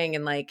swiping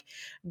and like,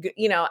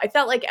 you know, I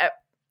felt like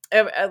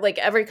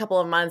every couple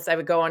of months I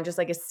would go on just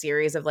like a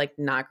series of like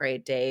not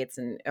great dates,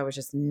 and I was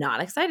just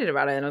not excited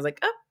about it. And I was like,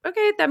 oh,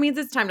 okay, that means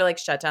it's time to like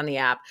shut down the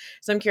app.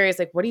 So I'm curious,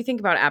 like, what do you think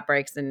about app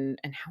breaks and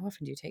how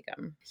often do you take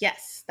them?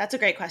 Yes, that's a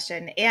great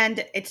question.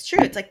 And it's true.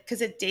 It's like,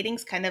 because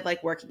dating's kind of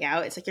like working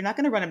out. It's like, you're not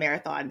going to run a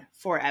marathon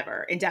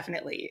forever,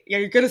 indefinitely.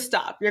 You're going to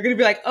stop. You're going to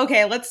be like,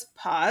 okay, let's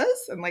pause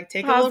and like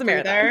take a little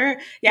breather.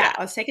 Yeah,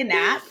 let's take a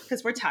nap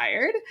because we're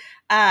tired.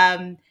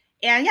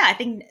 And yeah, I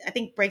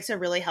think breaks are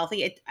really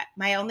healthy.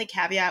 My only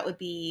caveat would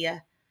be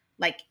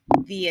like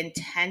the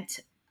intent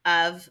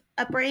of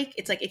a break.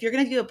 It's like, if you're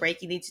going to do a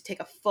break, you need to take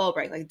a full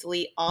break, like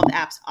delete all the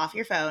apps off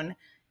your phone.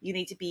 You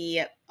need to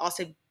be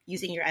also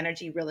using your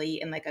energy really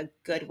in like a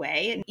good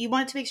way. And you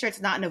want to make sure it's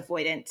not an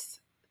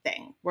avoidance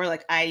thing where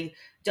like, I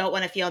don't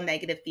want to feel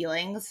negative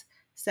feelings.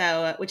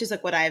 So, which is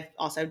like what I've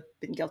also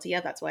been guilty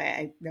of. That's why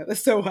I know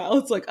this so well.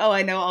 It's like, oh,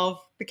 I know all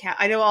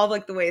of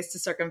like the ways to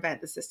circumvent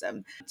the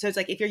system. So it's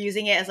like, if you're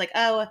using it as like,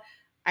 oh,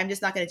 I'm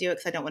just not going to do it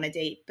because I don't want to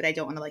date, but I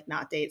don't want to like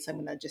not date. So I'm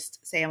going to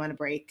just say I'm on a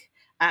break,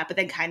 but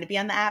then kind of be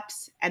on the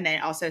apps, and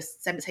then also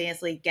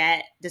simultaneously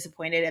get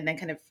disappointed and then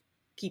kind of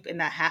keep in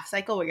that half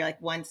cycle where you're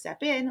like one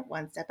step in,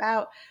 one step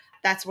out.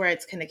 That's where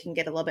it's kind of can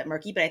get a little bit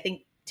murky. But I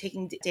think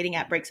taking dating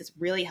app breaks is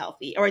really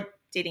healthy, or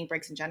dating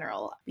breaks in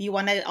general. You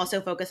want to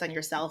also focus on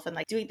yourself and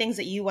like doing things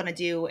that you want to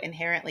do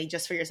inherently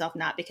just for yourself,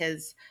 not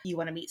because you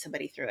want to meet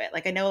somebody through it.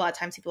 Like I know a lot of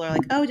times people are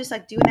like, oh, just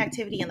like do an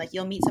activity and like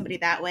you'll meet somebody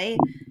that way.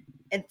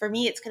 And for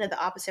me, it's kind of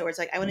the opposite, where it's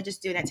like, I want to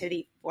just do an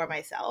activity for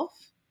myself,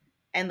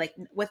 and like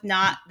with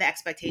not the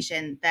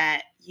expectation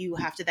that you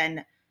have to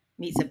then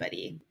meet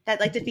somebody. That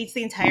like defeats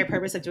the entire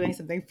purpose of doing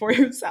something for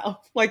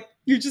yourself. Like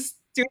you're just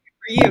doing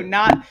it for you,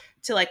 not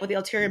to like with the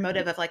ulterior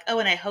motive of like, oh,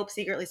 and I hope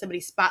secretly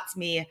somebody spots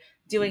me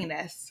doing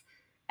this.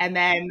 And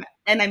then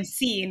I'm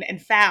seen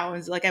and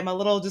found, like I'm a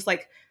little just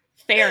like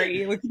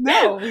fairy. Like,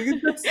 no.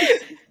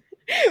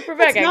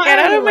 Rebecca, get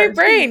out of my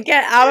brain.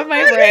 Get out of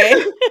my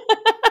brain.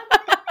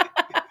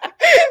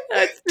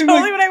 That's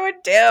totally what I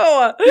would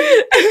do.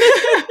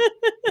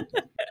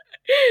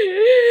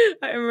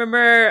 I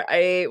remember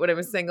when I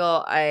was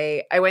single,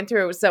 I went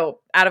through, so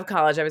out of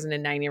college, I was in a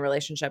 9-year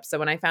relationship. So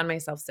when I found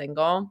myself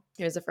single,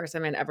 it was the first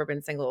time I'd ever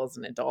been single as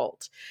an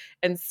adult.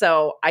 And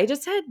so I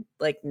just had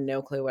like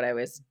no clue what I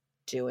was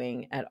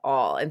doing at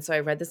all. And so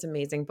I read this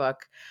amazing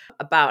book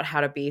about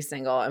how to be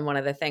single. And one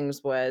of the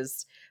things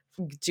was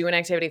do an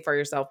activity for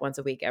yourself once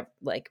a week,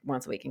 like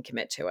once a week, and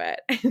commit to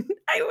it. And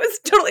I was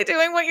totally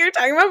doing what you're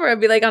talking about, where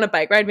I'd be like on a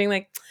bike ride being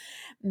like,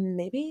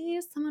 maybe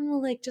someone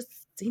will like just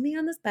see me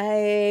on this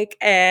bike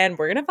and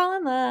we're going to fall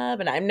in love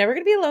and I'm never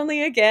going to be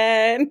lonely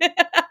again.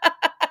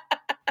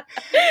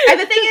 And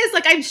the thing is,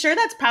 like, I'm sure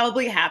that's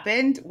probably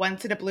happened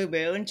once in a blue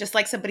moon, just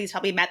like somebody's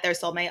probably met their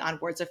soulmate on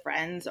Words of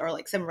Friends or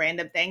like some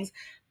random things.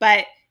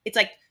 But it's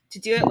like to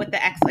do it with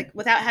the ex, like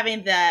without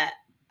having the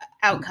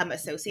outcome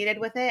associated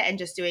with it and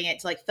just doing it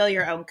to like fill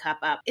your own cup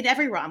up. In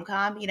every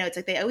rom-com, you know, it's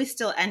like they always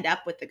still end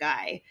up with the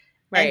guy.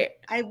 Right.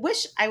 And I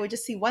wish I would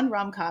just see one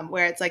rom-com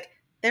where it's like,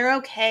 they're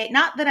okay.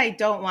 Not that I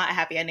don't want a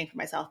happy ending for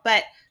myself,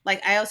 but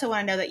like I also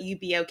want to know that you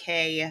be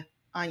okay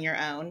on your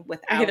own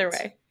without either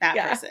way that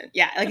person.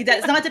 Yeah, like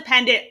it's not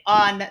dependent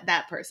on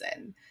that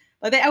person.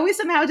 Like they always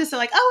somehow just are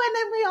like, oh, and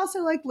then we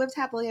also like lived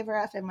happily ever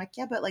after. I'm like,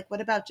 yeah, but like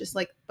what about just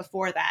like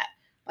before that?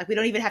 Like we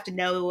don't even have to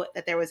know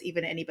that there was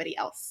even anybody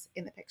else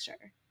in the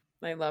picture.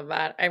 I love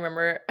that. I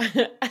remember,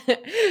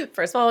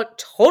 first of all,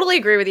 totally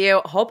agree with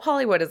you. Hope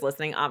Hollywood is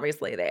listening.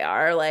 Obviously they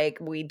are. Like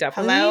we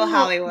definitely Hello, need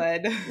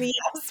Hollywood.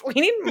 Yes, we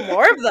need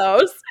more of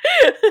those.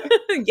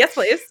 Yes,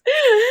 please.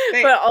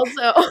 Thanks. But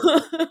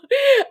also,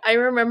 I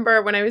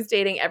remember when I was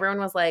dating, everyone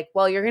was like,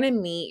 well, you're going to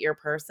meet your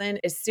person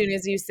as soon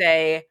as you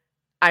say,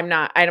 I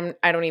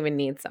don't even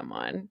need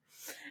someone.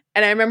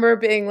 And I remember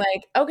being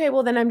like, okay,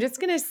 well, then I'm just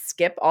going to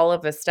skip all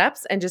of the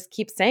steps and just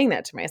keep saying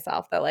that to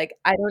myself that like,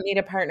 I don't need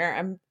a partner.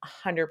 I'm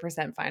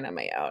 100% fine on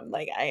my own.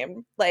 Like I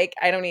am like,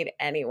 I don't need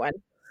anyone.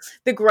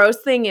 The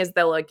gross thing is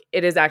that like,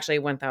 it is actually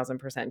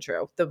 1000%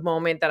 true. The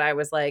moment that I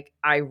was like,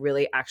 I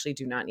really actually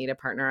do not need a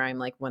partner. I'm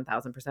like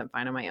 1000%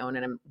 fine on my own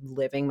and I'm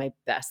living my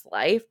best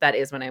life. That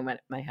is when I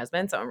met my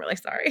husband. So I'm really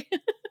sorry.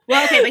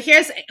 Well, okay,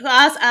 but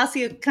I'll ask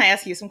you, can I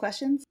ask you some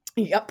questions?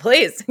 Yeah,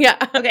 please. Yeah.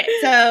 Okay,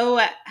 so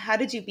how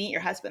did you meet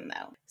your husband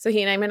though? So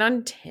he and I met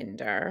on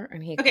Tinder,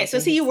 and he. Okay, so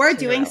you were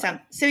doing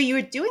something. So you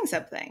were doing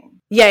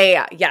something.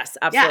 Yeah. Yes,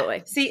 absolutely.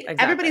 Yeah. See,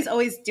 exactly. Everybody's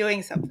always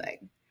doing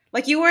something.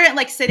 Like you weren't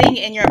like sitting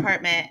in your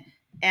apartment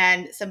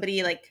and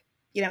somebody like,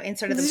 you know,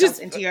 inserted themselves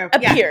into your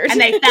appeared.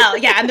 And they fell.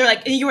 Yeah, and they're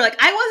like, and you were like,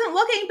 I wasn't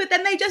looking, but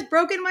then they just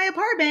broke in my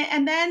apartment,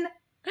 and then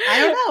I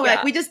don't know,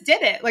 like we just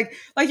did it. Like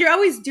you're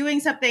always doing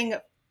something,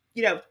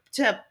 you know,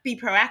 to be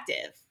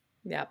proactive.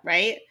 Yeah.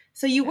 Right.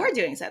 So you were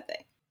doing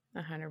something.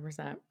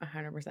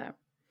 100%.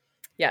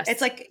 Yes.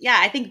 It's like, yeah,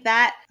 I think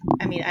that,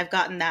 I mean, I've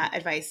gotten that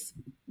advice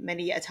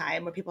many a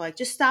time where people are like,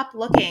 just stop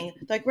looking.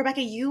 They're like,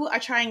 Rebecca, you are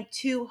trying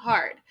too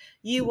hard.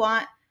 You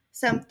want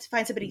to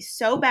find somebody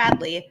so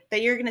badly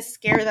that you're going to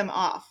scare them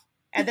off.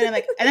 And then I'm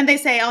like, and then they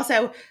say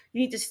also,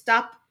 you need to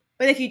stop.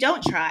 But if you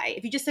don't try,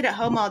 if you just sit at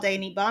home all day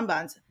and eat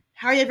bonbons,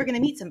 how are you ever going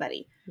to meet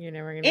somebody? You're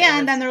never going to.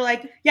 And then they're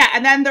like, yeah.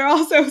 And then they're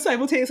also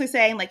simultaneously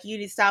saying like, you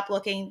need to stop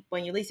looking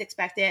when you least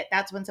expect it.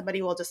 That's when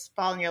somebody will just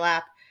fall in your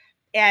lap.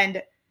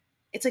 And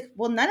it's like,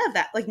 well, none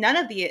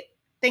of the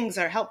things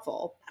are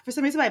helpful. For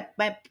some reason,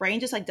 my brain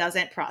just like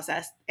doesn't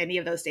process any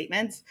of those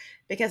statements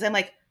because I'm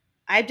like,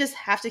 I just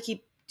have to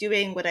keep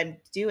doing what I'm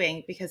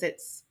doing because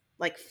it's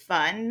like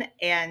fun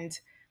and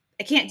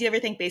I can't do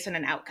everything based on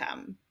an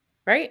outcome.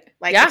 Right.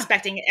 Like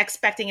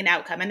expecting an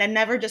outcome and then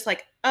never just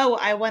like, oh,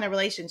 I want a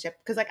relationship.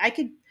 Because like I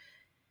could,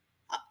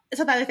 it's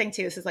not the other thing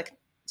too. This is like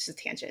just a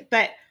tangent,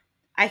 but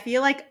I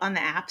feel like on the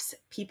apps,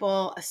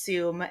 people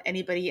assume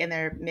anybody in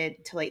their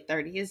mid to late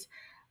 30s,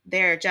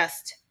 they're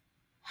just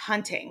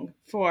hunting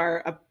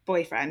for a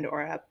boyfriend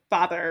or a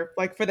father,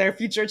 like for their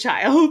future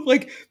child.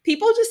 Like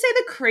people just say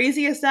the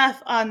craziest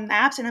stuff on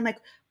apps. And I'm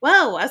like,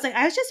 whoa,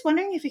 I was just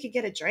wondering if you could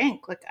get a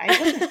drink. Like I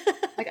wasn't,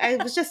 like I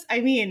was just,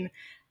 I mean,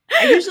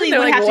 I usually would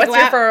like, have what's to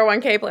go your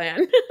out. 401k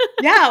plan?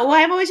 Yeah, well,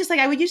 I'm always just like,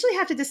 I would usually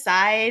have to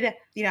decide,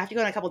 you know, I have to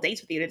go on a couple dates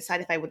with you to decide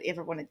if I would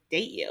ever want to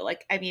date you.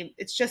 Like, I mean,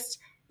 it's just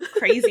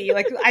crazy.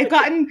 Like I've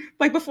gotten,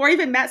 like before I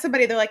even met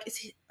somebody, they're like, is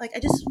he, like,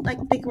 I just like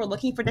think we're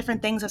looking for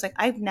different things. I was like,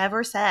 I've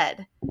never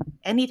said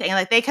anything. And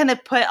like they kind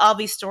of put all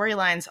these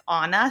storylines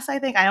on us, I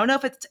think. I don't know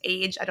if it's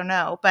age, I don't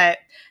know, but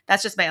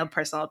that's just my own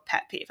personal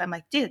pet peeve. I'm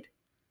like, dude,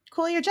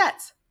 cool your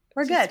jets.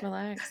 We're just good.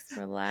 Relax.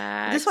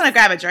 I just want to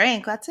grab a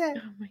drink. That's it.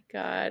 Oh my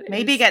God.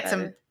 Maybe get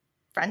some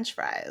French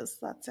fries.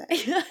 That's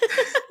it.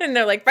 And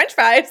they're like, French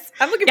fries?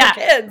 I'm looking for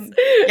kids.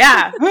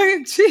 Yeah.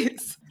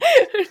 Jeez.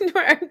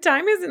 Our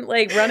time isn't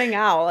like running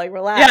out. Like,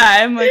 relax.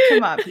 Yeah. I'm like,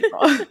 come on,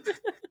 people.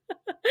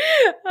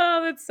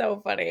 Oh, that's so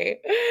funny.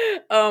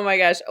 Oh my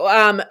gosh.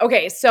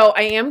 Okay, so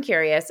I am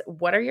curious,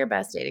 what are your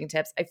best dating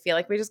tips? I feel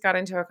like we just got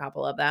into a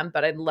couple of them,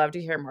 but I'd love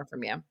to hear more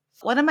from you.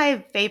 One of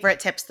my favorite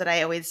tips that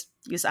I always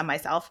use on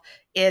myself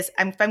is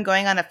if I'm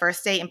going on a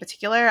first date in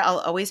particular, I'll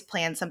always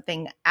plan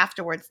something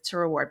afterwards to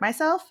reward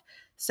myself.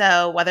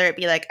 So whether it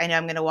be like, I know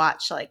I'm going to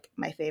watch like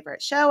my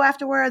favorite show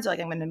afterwards, or like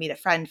I'm going to meet a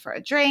friend for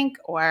a drink,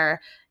 or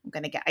I'm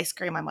going to get ice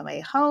cream on my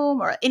way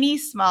home, or any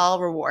small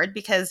reward,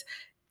 because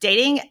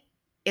dating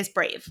is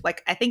brave.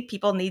 Like, I think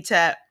people need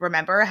to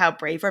remember how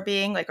brave we're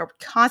being. Like, we're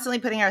constantly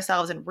putting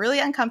ourselves in really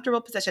uncomfortable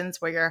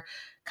positions where you're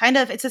kind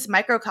of, it's this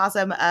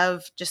microcosm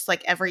of just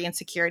like every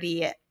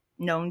insecurity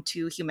known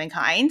to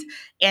humankind.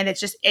 And it's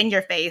just in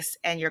your face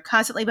and you're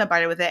constantly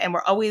bombarded with it. And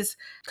we're always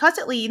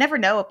constantly, you never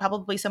know,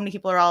 probably so many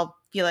people are all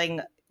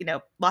feeling,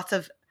 lots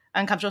of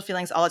uncomfortable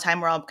feelings all the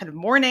time. We're all kind of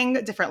mourning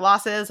different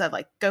losses of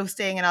like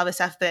ghosting and all this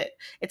stuff, that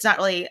it's not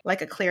really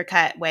like a clear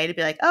cut way to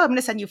be like, oh, I'm going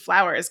to send you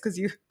flowers because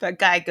the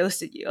guy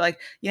ghosted you. Like,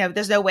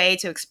 there's no way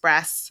to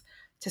express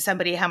to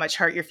somebody how much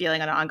hurt you're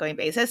feeling on an ongoing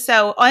basis.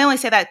 So I only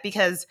say that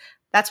because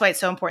that's why it's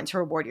so important to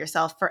reward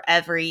yourself for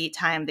every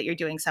time that you're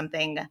doing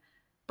something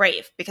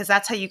brave, because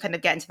that's how you kind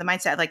of get into the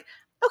mindset of like,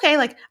 okay,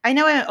 like I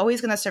know I'm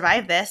always going to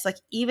survive this. Like,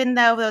 even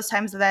though those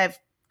times that I've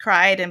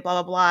cried and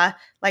blah, blah, blah,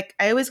 like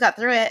I always got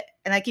through it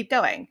and I keep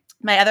going.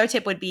 My other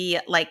tip would be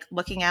like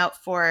looking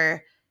out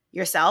for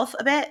yourself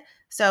a bit.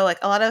 So like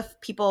a lot of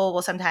people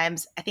will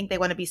sometimes, I think they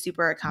want to be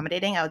super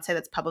accommodating. I would say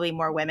that's probably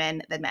more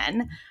women than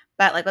men.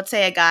 But like, let's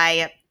say a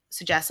guy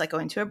suggests like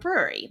going to a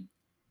brewery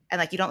and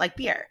like you don't like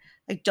beer.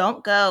 Like,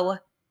 don't go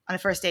on a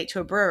first date to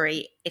a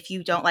brewery if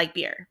you don't like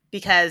beer,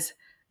 because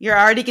you're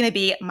already going to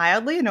be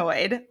mildly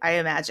annoyed, I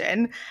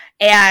imagine,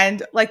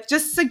 and like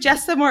just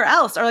suggest somewhere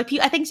else. Or like,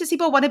 I think just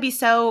people want to be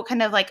so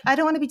kind of like, I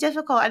don't want to be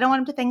difficult. I don't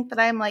want him to think that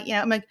I'm like,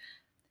 I'm like,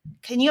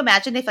 can you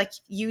imagine if like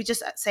you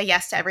just say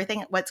yes to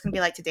everything, what's going to be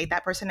like to date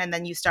that person, and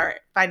then you start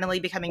finally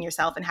becoming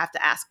yourself and have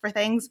to ask for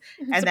things,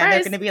 and then they're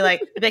going to be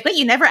like, wait,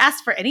 you never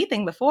asked for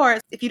anything before.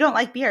 If you don't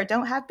like beer,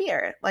 don't have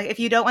beer. Like, if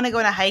you don't want to go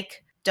on a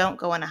hike, don't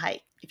go on a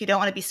hike. If you don't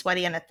want to be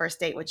sweaty on a first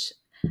date, which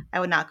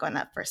I would not go on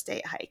that first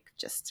date hike,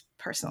 just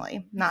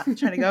personally, not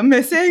trying to go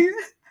missing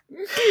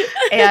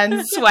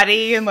and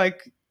sweaty and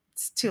like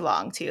it's too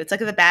long too. It's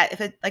like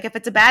if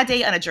it's a bad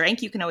date on a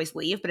drink, you can always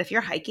leave. But if you're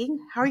hiking,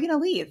 how are you going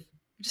to leave?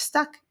 You're just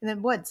stuck in the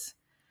woods.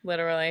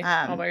 Literally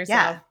all by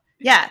yourself.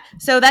 Yeah.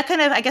 So that kind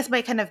of, I guess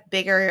my kind of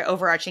bigger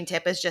overarching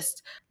tip is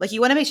just like,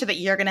 you want to make sure that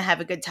you're going to have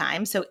a good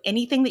time. So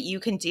anything that you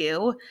can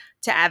do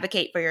to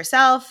advocate for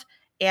yourself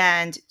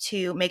and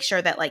to make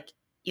sure that like,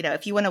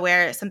 if you want to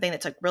wear something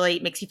that's like really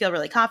makes you feel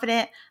really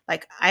confident,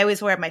 like I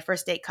always wear my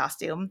first date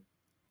costume.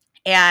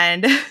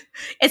 And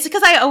it's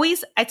because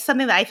it's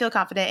something that I feel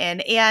confident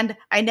in and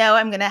I know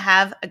I'm going to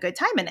have a good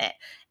time in it.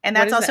 And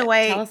that's also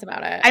why. Tell us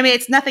about it. I mean,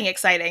 it's nothing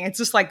exciting. It's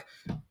just like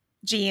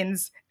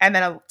jeans and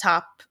then a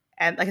top,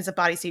 and like it's a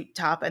bodysuit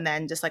top, and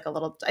then just like a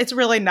little. It's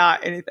really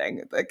not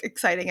anything like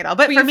exciting at all.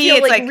 But for me,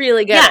 it's like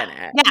really good in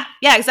it.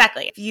 Yeah,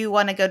 exactly. If you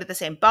want to go to the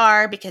same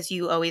bar because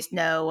you always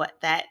know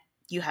that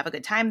you have a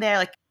good time there,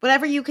 like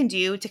whatever you can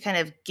do to kind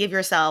of give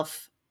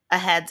yourself a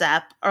heads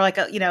up, or like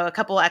a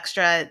couple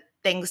extra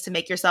things to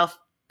make yourself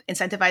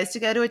incentivized to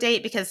go to a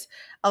date, because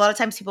a lot of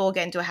times people will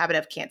get into a habit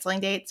of canceling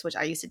dates, which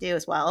I used to do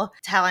as well,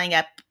 tallying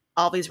up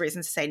all these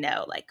reasons to say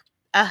no, like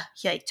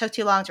he took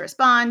too long to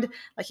respond,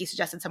 like he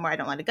suggested somewhere I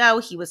don't want to go,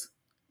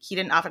 he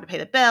didn't offer to pay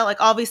the bill, like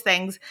all these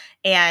things.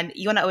 And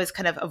you want to always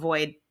kind of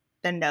avoid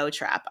the no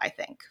trap, I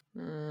think.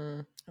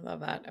 I love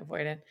that.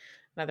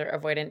 Another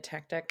avoidant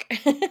tactic.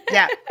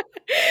 Yeah.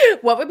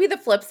 What would be the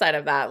flip side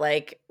of that?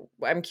 Like,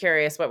 I'm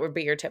curious, what would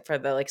be your tip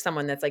for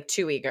someone that's like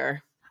too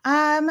eager?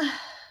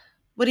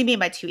 What do you mean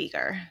by too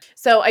eager?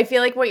 So I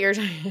feel like what you're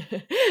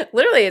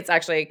literally, it's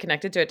actually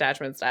connected to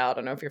attachment style. I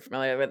don't know if you're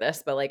familiar with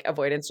this, but like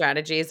avoidance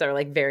strategies are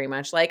like very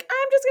much like,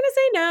 I'm just going to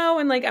say no.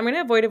 And like, I'm going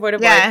to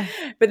avoid. Yeah.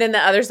 But then the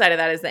other side of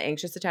that is the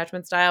anxious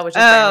attachment style, which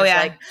is very much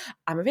like,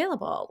 I'm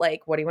available.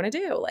 Like, what do you want to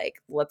do?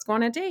 Like, let's go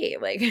on a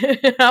date. Like,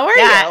 how are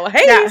you?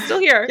 Hey, I'm still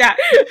here. Yeah.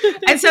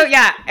 And so,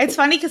 it's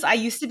funny because I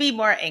used to be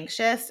more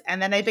anxious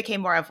and then I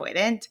became more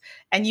avoidant.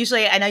 And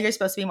usually I know you're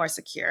supposed to be more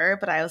secure,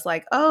 but I was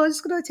like, oh, I'm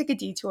just going to take a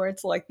detour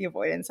to like the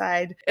avoidant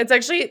side. It's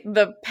actually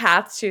the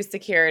path to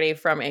security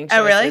from anxious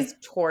is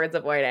towards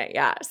avoidant.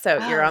 Yeah.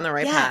 So you're on the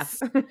right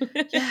path.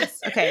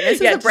 Yes. Okay.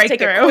 This is a breakthrough.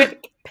 Take a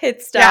quick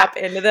pit stop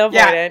into the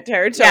avoidant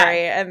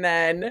territory and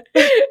then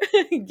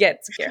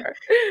get secure.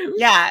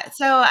 Yeah.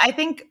 So I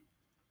think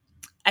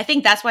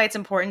that's why it's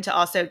important to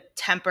also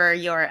temper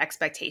your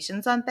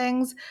expectations on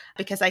things,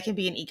 because I can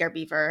be an eager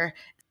beaver.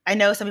 I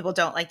know some people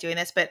don't like doing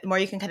this, but the more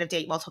you can kind of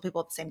date multiple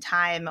people at the same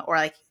time, or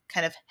like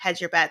kind of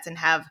hedge your bets and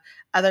have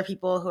other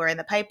people who are in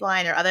the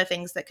pipeline or other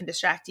things that can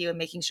distract you, and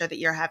making sure that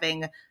you're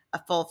having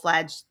a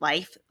full-fledged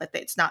life, like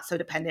it's not so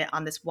dependent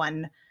on this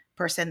one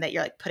person that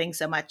you're like putting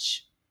so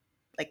much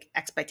like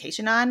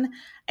expectation on.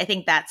 I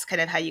think that's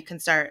kind of how you can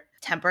start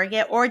tempering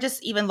it, or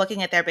just even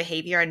looking at their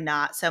behavior and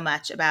not so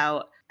much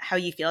about how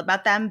you feel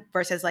about them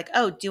versus like,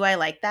 oh, do I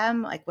like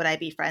them? Like, would I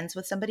be friends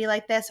with somebody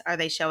like this? Are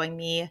they showing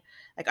me,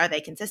 like, are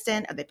they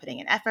consistent? Are they putting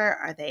in effort?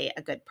 Are they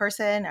a good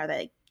person? Are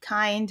they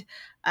kind?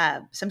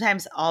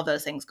 Sometimes all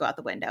those things go out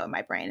the window in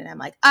my brain and I'm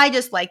like, I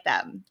just like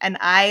them and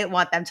I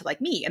want them to like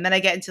me. And then I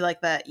get into like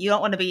you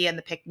don't want to be in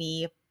the pick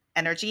me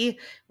energy,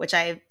 which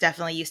I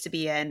definitely used to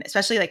be in,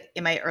 especially like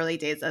in my early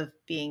days of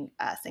being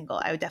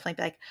single. I would definitely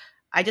be like,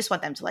 I just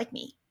want them to like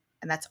me.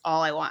 And that's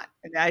all I want.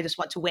 And I just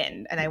want to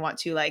win. And I want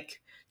to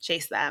like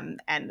chase them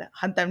and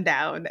hunt them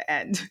down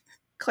and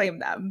claim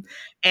them.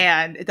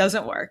 And it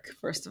doesn't work,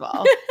 first of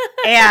all.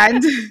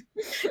 And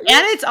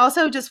it's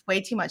also just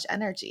way too much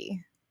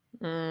energy.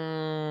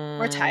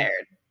 We're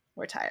tired.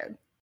 We're tired.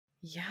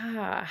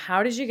 Yeah.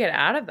 How did you get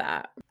out of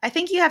that? I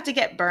think you have to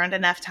get burned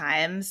enough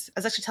times. I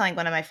was actually telling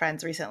one of my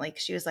friends recently,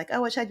 because she was like,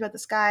 oh, what should I do about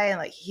this guy? And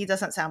like, he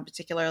doesn't sound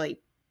particularly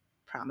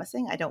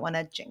promising. I don't want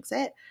to jinx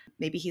it.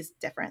 Maybe he's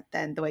different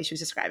than the way she was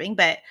describing.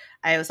 But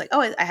I was like, oh,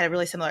 I had a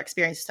really similar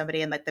experience with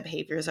somebody and like the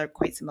behaviors are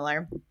quite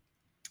similar.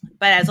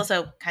 But I was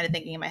also kind of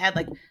thinking in my head,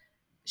 like,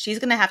 she's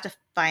going to have to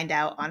find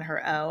out on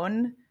her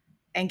own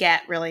and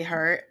get really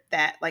hurt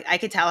that like I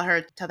could tell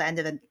her till the end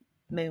of the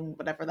moon,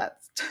 whatever that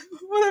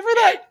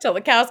till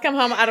the cows come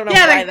home. I don't know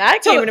why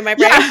that came into my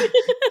brain. Yeah.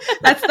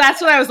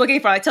 That's what I was looking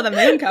for, like till the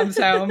moon comes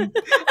home.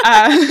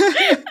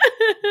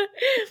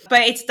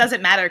 But it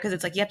doesn't matter because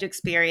it's like you have to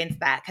experience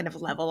that kind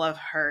of level of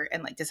hurt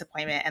and like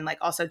disappointment and like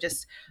also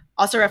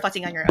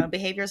reflecting on your own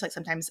behaviors. Like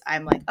sometimes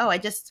I'm like, oh, I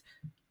just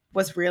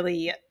was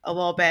really a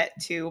little bit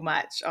too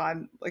much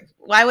on like,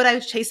 why would I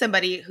chase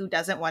somebody who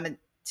doesn't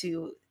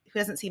who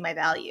doesn't see my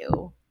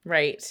value?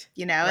 Right.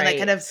 You know, and like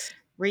kind of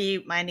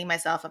reminding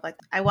myself of like,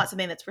 I want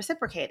something that's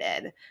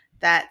reciprocated,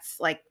 that's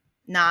like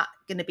not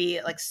going to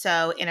be like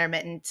so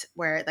intermittent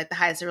where like the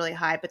highs are really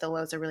high, but the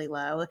lows are really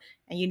low.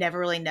 And you never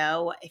really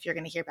know if you're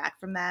going to hear back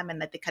from them. And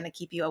like they kind of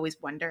keep you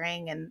always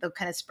wondering and they'll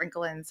kind of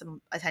sprinkle in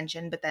some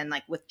attention, but then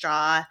like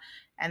withdraw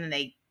and then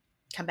they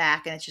come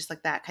back. And it's just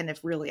like that kind of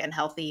really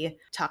unhealthy,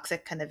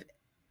 toxic kind of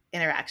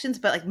interactions.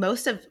 But like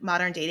most of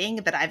modern dating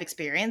that I've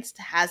experienced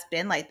has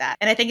been like that.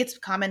 And I think it's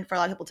common for a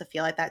lot of people to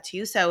feel like that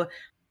too. So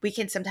we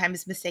can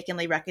sometimes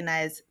mistakenly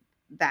recognize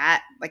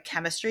that like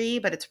chemistry,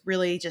 but it's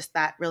really just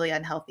that really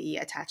unhealthy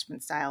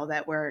attachment style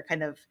that we're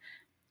kind of,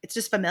 it's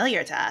just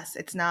familiar to us.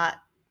 It's not,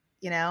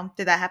 you know,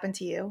 did that happen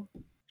to you?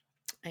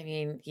 I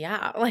mean,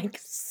 yeah, like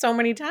so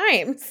many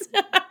times.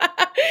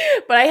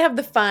 But I have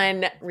the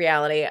fun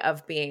reality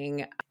of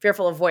being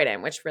fearful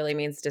avoidant, which really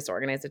means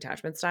disorganized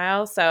attachment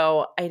style.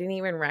 So I didn't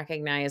even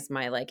recognize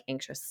my like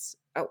anxious,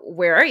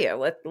 where are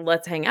you?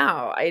 Let's hang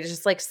out. I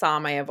just like saw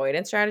my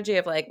avoidance strategy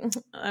of like,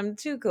 I'm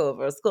too cool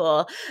for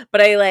school.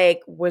 But I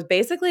like was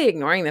basically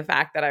ignoring the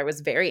fact that I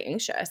was very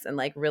anxious and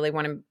like really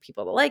wanted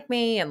people to like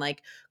me and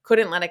like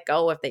couldn't let it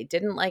go if they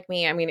didn't like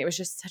me. I mean, it was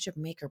just such a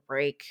make or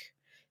break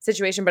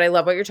situation. But I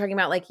love what you're talking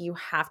about. Like you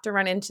have to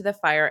run into the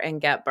fire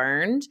and get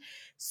burned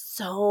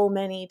so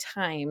many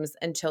times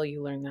until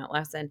you learn that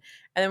lesson.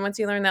 And then once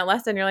you learn that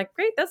lesson, you're like,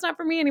 great, that's not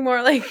for me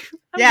anymore. Like,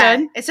 I'm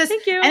good. It's just,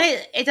 thank you.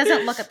 And it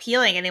doesn't look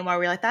appealing anymore.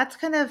 We're like, that's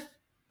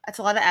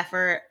a lot of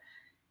effort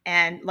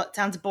and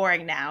sounds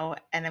boring now.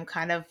 And I'm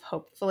kind of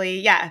hopefully,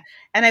 yeah.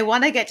 And I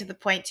want to get to the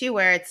point too,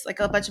 where it's like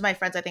a bunch of my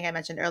friends, I think I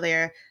mentioned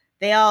earlier,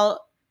 they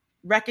all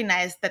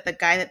recognized that the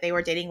guy that they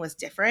were dating was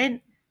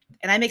different.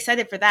 And I'm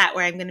excited for that,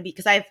 where I'm going to be,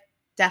 because I've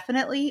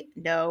definitely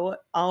know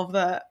all of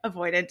the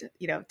avoidant,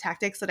 you know,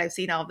 tactics that I've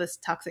seen, all of this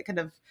toxic kind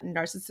of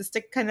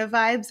narcissistic kind of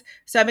vibes.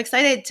 So I'm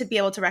excited to be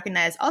able to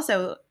recognize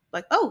also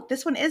like, oh,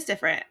 this one is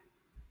different.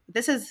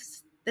 This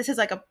is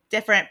like a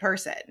different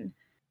person.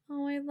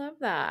 Oh, I love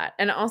that.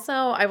 And also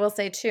I will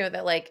say too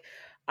that like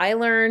I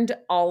learned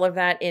all of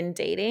that in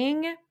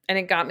dating and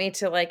it got me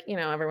to like, you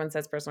know, everyone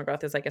says personal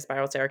growth is like a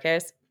spiral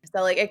staircase.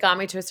 So like it got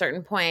me to a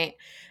certain point.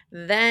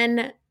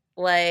 Then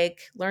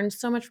like learned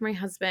so much from my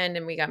husband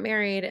and we got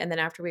married. And then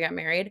after we got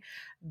married,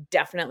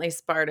 definitely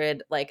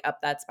started like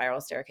up that spiral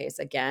staircase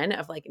again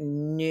of like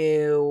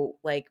new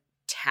like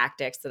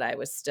tactics that I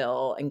was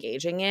still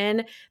engaging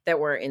in that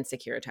were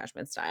insecure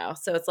attachment style.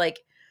 So it's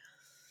like,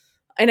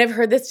 and I've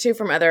heard this too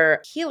from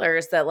other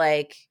healers that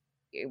like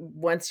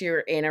once you're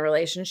in a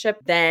relationship,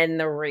 then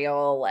the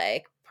real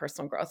like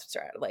personal growth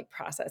like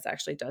process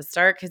actually does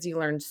start because you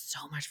learn so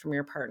much from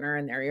your partner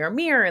and they're your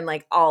mirror and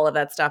like all of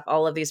that stuff,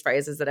 all of these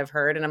phrases that I've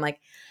heard. And I'm like,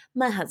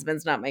 my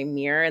husband's not my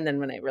mirror. And then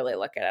when I really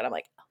look at it, I'm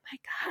like, oh my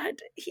God,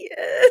 he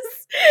is.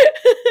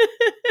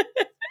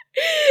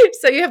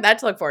 So you have that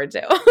to look forward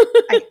to.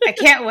 I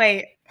can't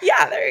wait.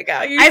 Yeah, there you go.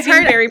 I've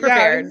heard very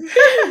prepared.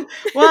 Yeah.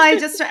 Well, I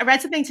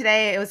read something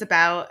today. It was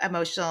about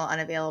emotional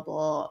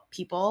unavailable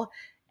people.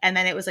 And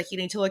then it was like, you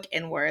need to look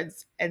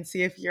inwards and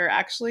see if you're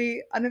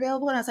actually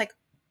unavailable. And I was like,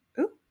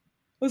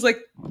 I was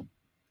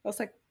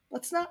like,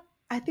 let's not,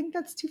 I think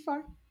that's too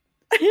far.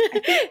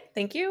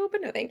 Thank you, but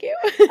no thank you.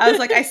 I was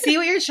like, I see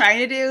what you're trying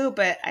to do,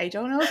 but I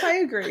don't know if I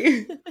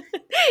agree.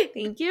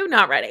 Thank you,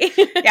 not ready.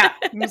 Yeah,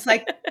 I'm just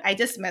like, I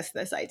dismiss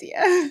this idea.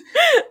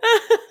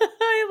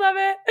 I love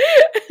it.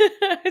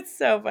 It's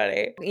so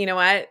funny. You know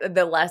what?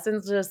 The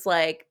lessons just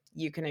like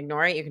you can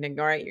ignore it, you can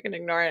ignore it, you can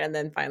ignore it, and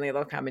then finally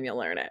they'll come and you'll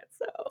learn it.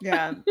 So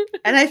Yeah.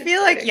 And I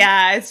feel like,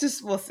 yeah, it's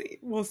just, we'll see.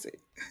 We'll see.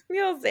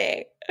 You'll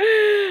see.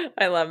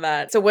 I love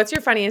that. So what's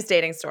your funniest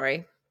dating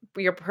story?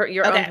 Your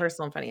own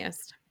personal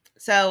funniest.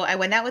 So I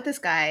went out with this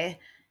guy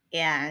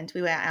and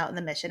we went out in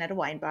the Mission at a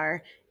wine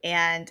bar.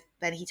 And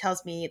then he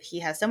tells me he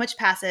has so much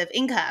passive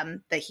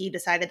income that he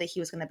decided that he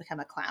was going to become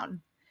a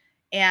clown.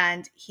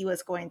 And he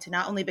was going to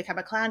not only become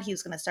a clown, he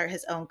was going to start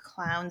his own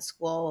clown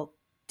school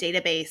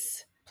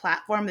database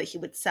platform that he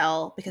would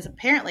sell, because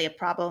apparently a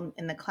problem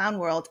in the clown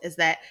world is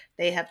that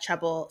they have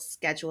trouble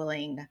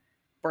scheduling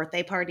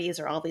birthday parties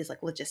or all these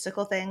like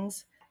logistical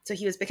things. So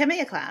he was becoming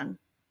a clown,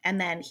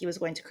 and then he was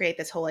going to create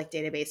this whole like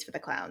database for the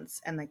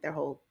clowns and like their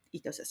whole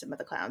ecosystem of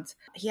the clowns.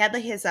 He had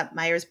like his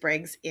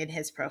Myers-Briggs in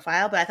his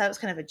profile, but I thought it was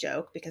kind of a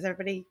joke because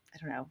everybody, I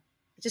don't know,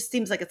 it just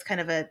seems like it's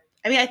kind of a,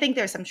 I mean, I think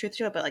there's some truth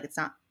to it, but like it's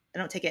not, I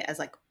don't take it as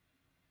like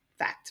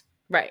fact.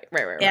 Right.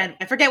 And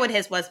I forget what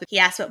his was, but he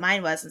asked what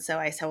mine was. And so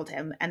I told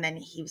him, and then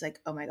he was like,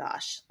 oh my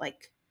gosh,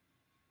 like,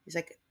 he's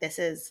like, this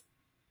is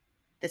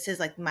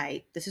like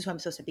this is who I'm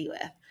supposed to be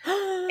with.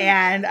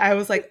 And I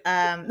was like,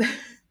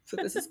 so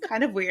this is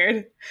kind of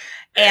weird.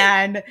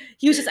 And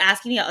he was just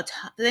asking me a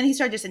ton. Then he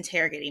started just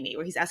interrogating me,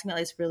 where he's asking me all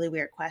these really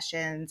weird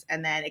questions.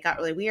 And then it got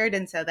really weird.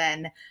 And so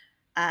then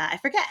I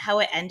forget how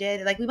it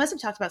ended. Like we must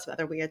have talked about some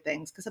other weird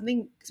things, because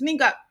something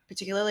got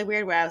particularly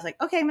weird where I was like,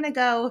 okay, I'm going to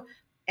go.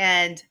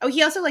 And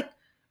he also like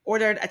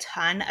ordered a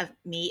ton of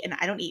meat, and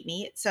I don't eat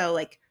meat. So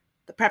like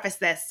the preface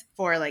this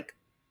for like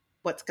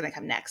what's going to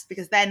come next,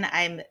 because then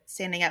I'm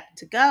standing up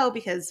to go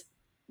because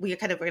we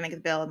kind of were going to get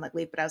the bill and like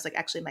leave. But I was like,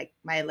 actually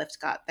my Lyft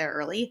got there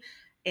early.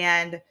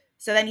 And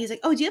so then he's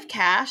like, oh, do you have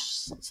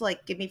cash to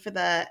like give me for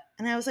the,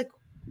 and I was like,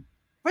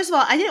 first of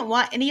all, I didn't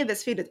want any of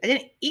this food. I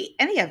didn't eat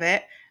any of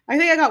it. I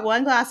think I got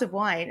one glass of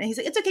wine. And he's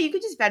like, it's okay. You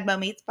could just Venmo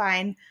me. It's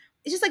fine.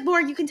 It's just like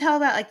more, you can tell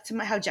about like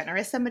how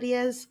generous somebody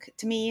is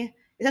to me,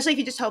 especially if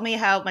you just told me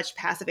how much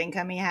passive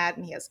income he had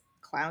and he has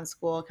clown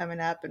school coming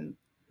up and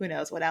who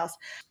knows what else.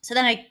 So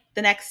then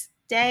the next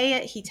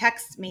day he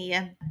texts me.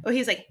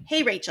 He's like,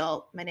 hey,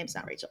 Rachel. My name's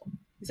not Rachel.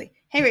 He's like,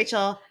 hey,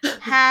 Rachel,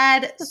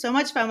 had so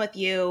much fun with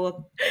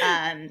you.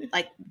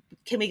 Like,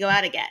 can we go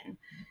out again?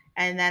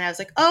 And then I was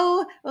like,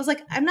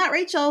 I'm not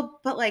Rachel,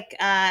 but like,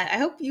 I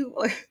hope you,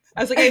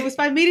 I was like, it was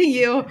fun meeting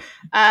you.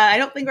 I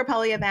don't think we're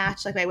probably a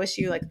match. Like, I wish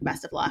you like the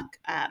best of luck.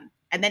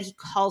 And then he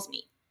calls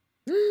me.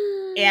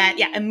 And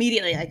yeah,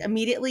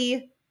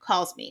 immediately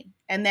calls me.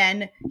 And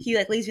then he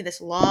like leaves me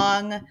this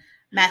long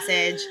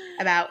message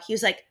about, he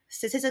was like,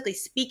 statistically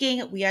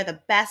speaking, we are the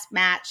best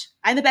match.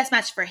 I'm the best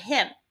match for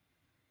him.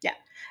 Yeah.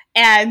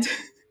 And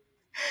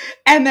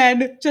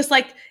then just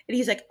like, and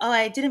he's like, oh,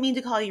 I didn't mean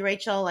to call you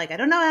Rachel. Like, I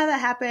don't know how that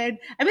happened.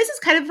 I mean, this is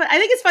kind of, I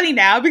think it's funny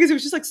now because it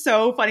was just like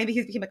so funny that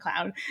he became a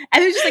clown.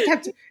 And then just like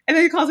and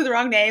then he calls me the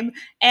wrong name.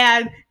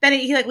 And then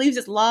he like leaves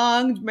this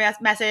long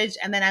message.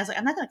 And then I was like,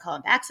 I'm not going to call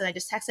him back. So I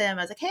just texted him.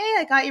 I was like, hey,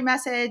 I got your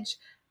message.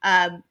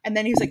 And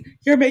then he was like,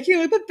 you're making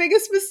like the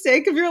biggest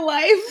mistake of your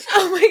life.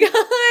 Oh my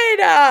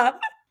God.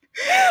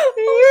 Oh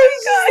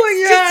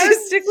my God.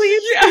 Statistically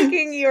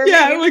speaking, you're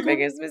making like, the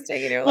biggest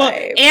mistake in your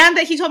life. And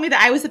that he told me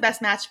that I was the best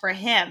match for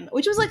him,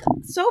 which was like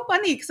so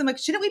funny because I'm like,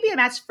 shouldn't we be a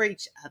match for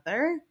each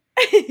other?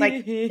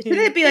 Like, shouldn't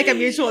it be like a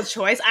mutual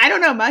choice? I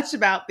don't know much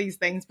about these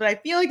things, but I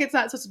feel like it's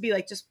not supposed to be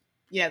like just,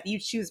 you know, you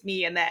choose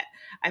me and that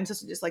I'm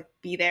supposed to just like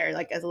be there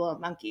like as a little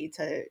monkey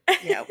to,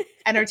 you know,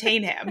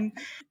 entertain him.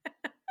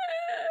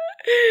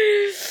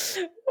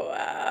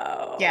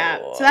 Wow. Yeah.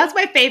 So that's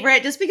my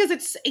favorite just because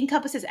it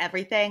encompasses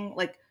everything,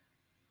 like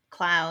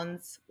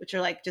clowns, which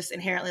are like just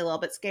inherently a little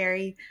bit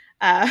scary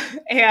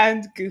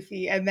and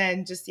goofy. And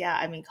then just, yeah,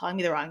 I mean, calling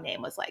me the wrong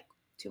name was like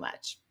too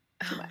much.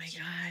 Oh my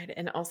God.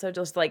 And also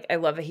just like, I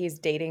love that he's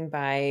dating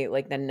by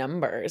like the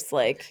numbers.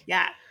 Like,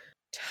 yeah.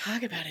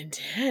 Talk about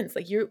intense.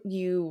 Like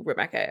you,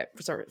 Rebecca,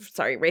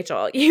 sorry,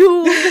 Rachel,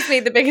 you just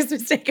made the biggest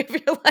mistake of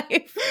your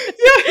life.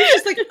 Yeah, he's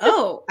just like,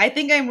 oh, I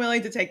think I'm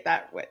willing to take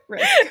that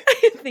risk.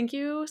 Thank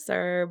you,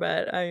 sir,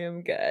 but I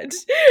am good.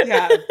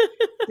 Yeah.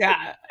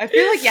 Yeah. I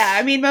feel like, yeah,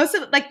 I mean, I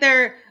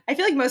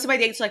feel like most of my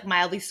dates are like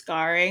mildly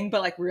scarring, but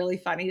like really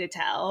funny to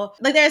tell.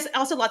 Like there's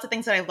also lots of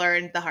things that I've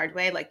learned the hard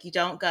way. Like you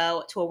don't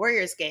go to a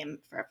Warriors game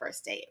for a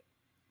first date.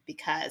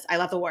 Because I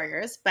love the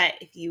Warriors, but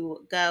if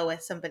you go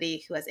with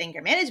somebody who has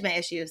anger management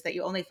issues that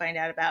you only find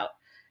out about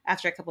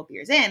after a couple of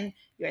beers in,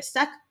 you're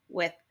stuck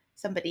with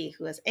somebody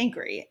who is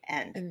angry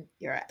and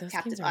you're a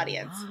captive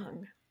audience.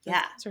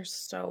 Yeah. Those are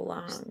so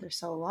long. They're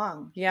so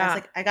long. Yeah. I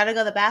was like, I got to go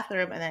to the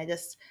bathroom and then I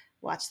just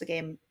watch the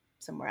game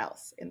somewhere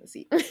else in the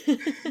seat.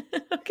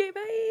 Okay,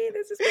 bye.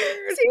 This is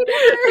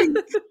weird.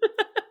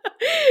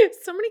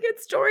 So many good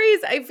stories.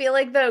 I feel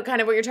like the kind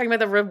of what you're talking about,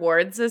 the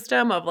reward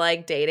system of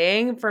like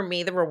dating, for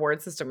me, the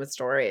reward system is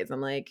stories.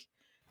 I'm like,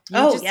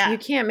 you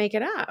can't make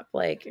it up.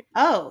 Like,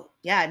 oh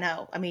yeah,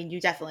 no. I mean,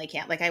 you definitely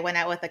can't. Like I went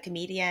out with a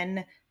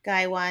comedian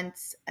guy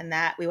once and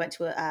that we went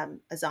to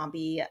a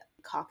zombie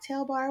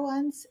cocktail bar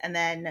once. And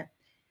then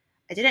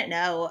I didn't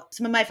know.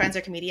 Some of my friends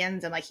are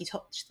comedians, and like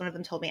one of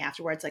them told me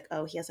afterwards, like,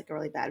 oh, he has like a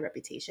really bad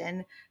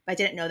reputation, but I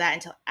didn't know that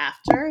until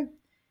after.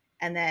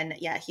 And then,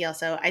 yeah,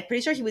 I'm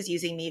pretty sure he was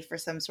using me for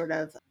some sort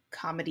of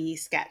comedy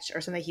sketch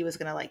or something. He was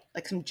going to like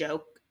some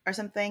joke or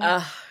something.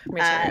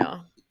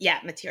 Material. Yeah,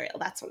 material.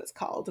 That's what it's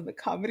called in the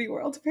comedy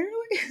world,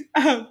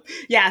 apparently.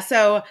 Yeah,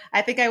 so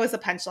I think I was a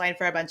punchline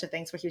for a bunch of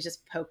things where he was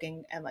just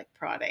poking and like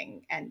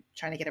prodding and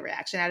trying to get a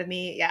reaction out of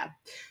me. Yeah.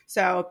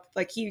 So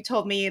like he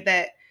told me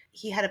that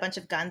he had a bunch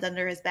of guns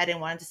under his bed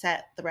and wanted to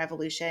set the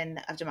revolution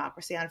of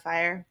democracy on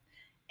fire.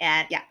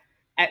 And yeah,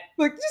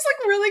 like just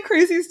like really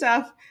crazy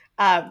stuff.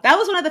 That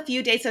was one of the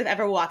few dates I've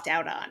ever walked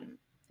out on.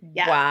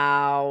 Yeah.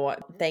 Wow.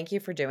 Thank you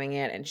for doing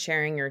it and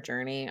sharing your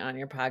journey on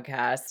your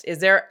podcast. Is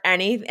there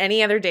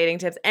any other dating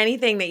tips,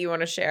 anything that you want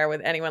to share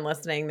with anyone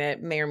listening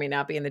that may or may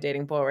not be in the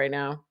dating pool right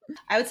now?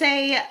 I would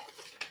say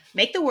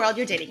make the world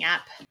your dating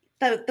app.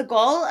 The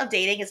goal of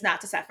dating is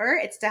not to suffer,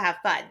 it's to have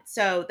fun.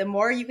 So the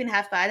more you can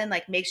have fun and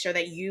like make sure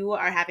that you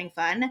are having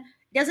fun, it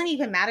doesn't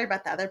even matter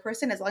about the other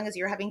person. As long as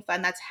you're having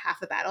fun, that's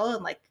half the battle.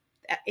 And like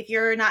if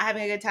you're not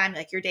having a good time,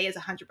 like your day is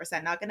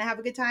 100% not going to have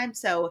a good time.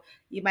 So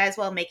you might as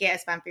well make it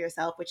as fun for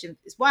yourself, which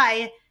is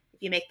why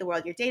if you make the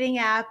world your dating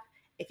app,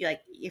 if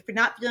you're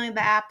not feeling the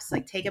apps,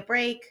 like take a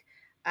break.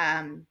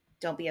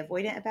 Don't be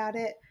avoidant about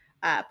it.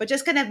 But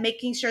just kind of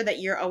making sure that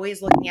you're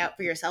always looking out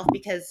for yourself,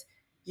 because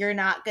you're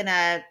not going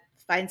to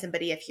find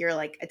somebody if you're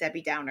like a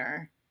Debbie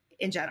Downer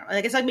in general.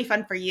 Like it's not gonna be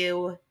fun for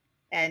you,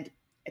 and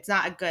it's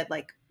not a good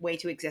like way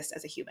to exist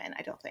as a human,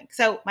 I don't think.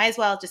 So might as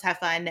well just have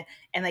fun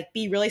and like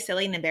be really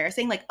silly and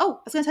embarrassing. Like, oh,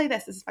 I was gonna tell you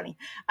this is funny.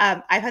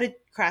 I've had a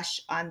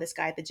crush on this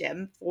guy at the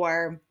gym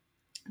for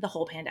the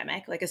whole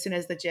pandemic. Like as soon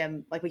as the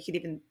gym, like we could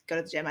even go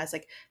to the gym, I was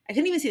like, I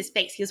couldn't even see his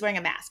face. He was wearing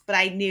a mask, but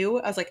I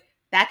was like,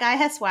 that guy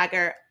has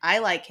swagger. I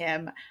like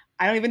him.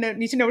 I don't even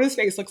need to know what his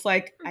face looks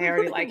like. I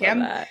already like him.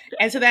 That.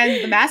 And so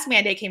then the mask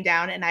mandate came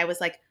down and I was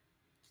like,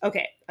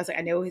 okay. I was like,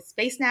 I know his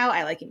face now.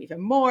 I like him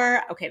even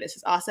more. Okay, this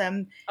is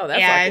awesome. Oh,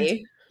 that's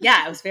lucky.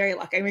 Yeah, I was very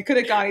lucky. I mean, it could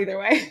have gone either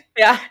way.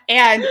 Yeah.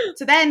 And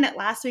so then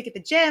last week at the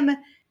gym,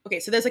 okay,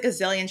 so there's like a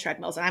zillion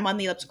treadmills and I'm on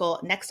the elliptical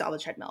next to all the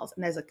treadmills.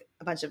 And there's like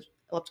a bunch of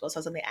ellipticals. So I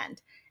was on the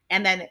end.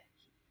 And then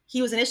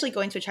he was initially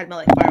going to a treadmill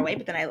like far away,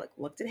 but then I like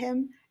looked at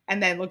him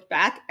and then looked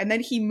back, and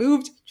then he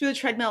moved to the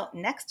treadmill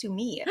next to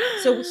me.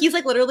 So he's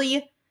like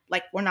literally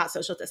like, we're not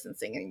social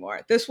distancing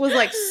anymore. This was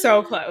like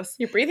so close.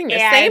 You're breathing the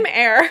same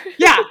air.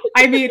 Yeah.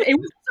 I mean, it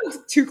was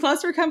too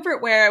close for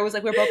comfort where it was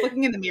like, we're both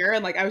looking in the mirror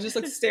and like, I was just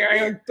like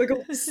staring like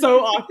so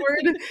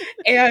awkward.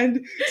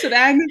 And so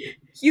then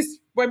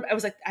I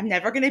was like, I'm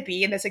never going to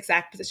be in this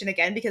exact position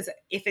again, because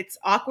if it's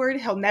awkward,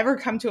 he'll never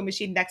come to a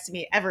machine next to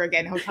me ever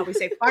again. He'll probably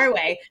stay far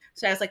away.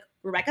 So I was like,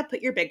 Rebecca, put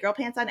your big girl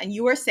pants on. And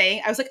you were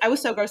saying, I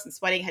was so gross and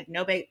sweating, had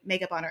no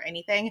makeup on or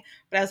anything.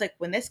 But I was like,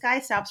 when this guy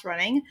stops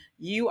running,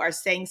 you are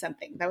saying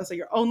something. That was like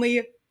your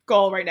only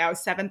goal right now,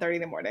 7:30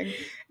 in the morning.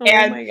 Oh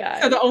and my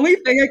God. So the only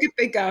thing I could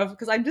think of,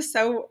 because I'm just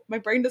my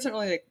brain doesn't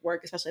really like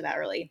work, especially that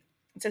early.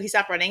 And so he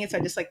stopped running. And so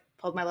I just like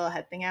pulled my little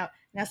head thing out.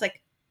 And I was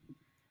like,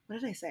 what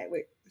did I say?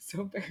 Wait, it's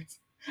so embarrassing.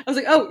 I was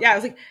like, oh yeah. I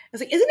was like,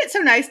 isn't it so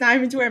nice not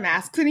having to wear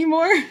masks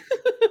anymore?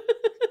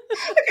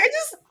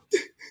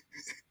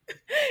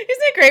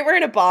 Isn't it great we're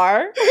in a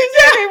bar? Isn't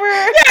it great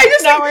we're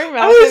just not wearing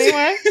masks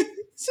anymore?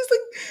 It's just like,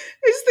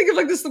 I just think of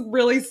like this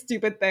really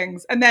stupid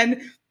things. And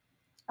then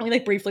we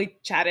like briefly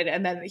chatted,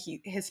 and then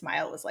his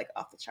smile was like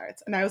off the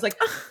charts. And I was like,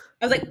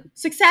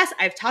 success.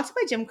 I've talked to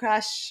my gym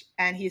crush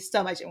and he's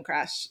still my gym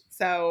crush.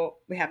 So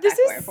we have that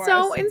going for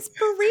us. This is so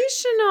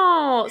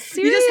inspirational.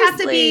 Seriously. You just have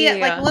to be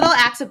like little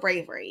acts of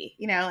bravery,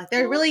 you know, like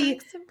they're really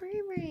acts of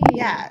bravery.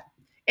 Yeah.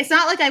 It's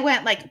not like I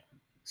went like,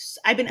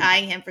 I've been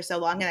eyeing him for so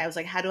long and I was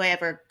like, how do I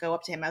ever go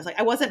up to him? I was like,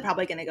 I wasn't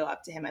probably going to go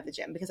up to him at the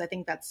gym because I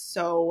think that's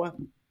so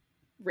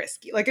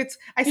risky. Like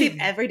I see it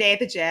every day at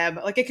the gym.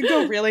 Like it could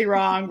go really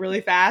wrong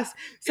really fast.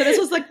 So this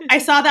was like, I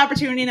saw the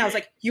opportunity and I was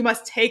like, you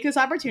must take this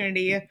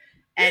opportunity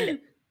and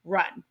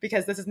run,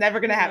 because this is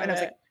never going to happen. I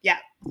was like, yeah,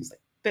 just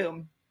like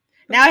boom.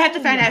 Now I have to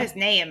find out his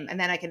name and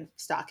then I can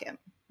stalk him.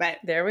 But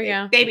there we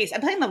go. Babies,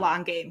 I'm playing the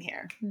long game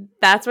here.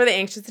 That's where the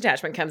anxious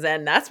attachment comes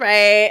in. That's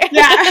right.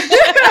 Yeah.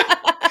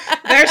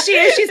 There she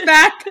is. She's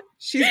back.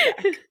 She's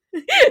back.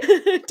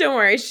 Don't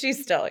worry,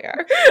 she's still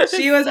here.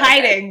 She was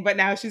hiding, but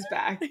now she's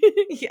back.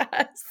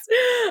 Yes.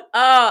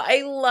 Oh,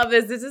 I love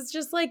this. This is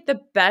just like the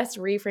best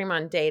reframe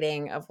on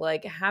dating, of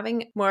like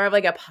having more of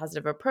like a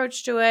positive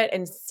approach to it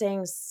and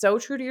staying so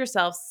true to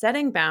yourself,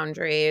 setting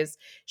boundaries,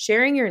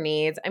 sharing your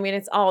needs. I mean,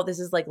 this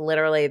is like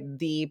literally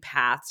the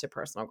path to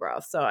personal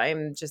growth. So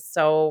I'm just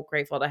so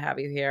grateful to have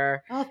you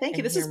here. Oh, thank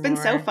you. This has been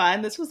so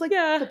fun. This was like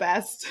the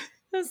best.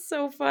 That's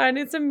so fun.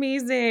 It's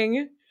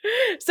amazing.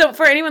 So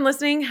for anyone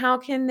listening, how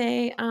can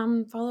they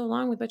follow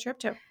along with what you're up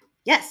to?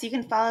 Yes, you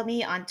can follow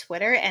me on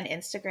Twitter and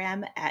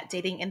Instagram at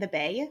Dating in the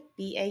Bay,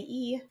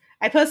 BAE.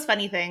 I post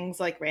funny things,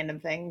 like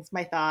random things,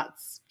 my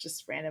thoughts,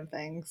 just random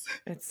things.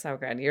 It's so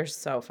good. You're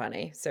so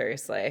funny.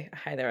 Seriously.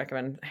 Highly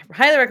recommend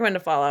to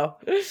follow.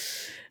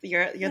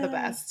 You're the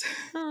best.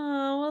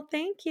 Oh, well,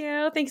 thank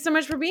you. Thank you so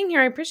much for being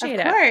here. I appreciate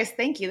it. Of course.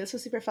 Thank you. This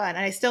was super fun.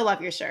 And I still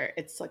love your shirt.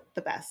 It's like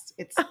the best.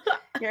 It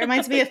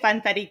reminds me of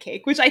funfetti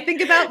cake, which I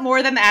think about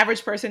more than the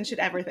average person should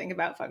ever think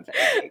about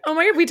funfetti cake. Oh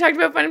my God. We talked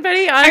about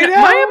funfetti on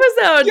my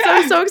episode. Yeah. So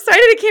I'm so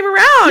excited it came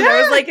around. Yeah.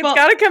 I was like, it's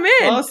got to come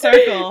in. Full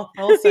circle.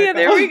 Yeah,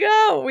 there we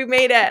go. We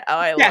made it. Oh,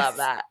 I love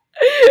that.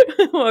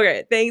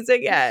 Okay. Thanks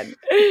again.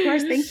 Of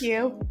course. Thank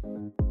you.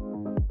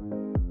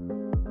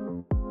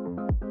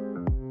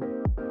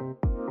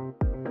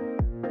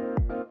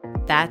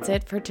 That's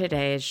it for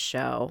today's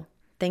show.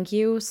 Thank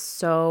you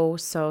so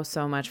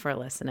much for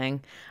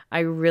listening. I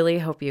really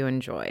hope you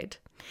enjoyed.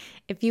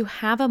 If you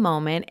have a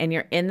moment and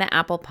you're in the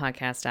Apple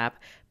Podcast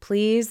app,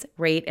 please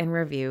rate and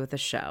review the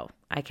show.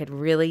 I could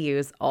really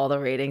use all the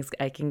ratings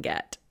I can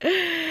get.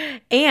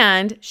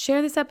 And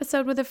share this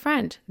episode with a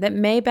friend that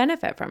may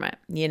benefit from it.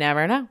 You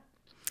never know.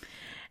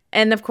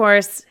 And of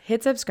course,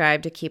 hit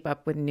subscribe to keep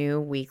up with new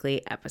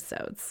weekly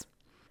episodes.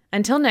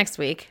 Until next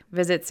week,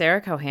 visit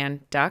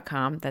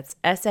sarahcohan.com, that's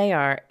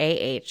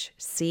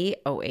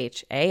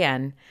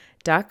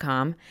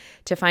SarahCohan.com,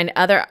 to find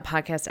other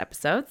podcast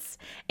episodes.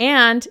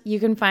 And you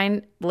can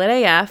find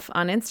Lit AF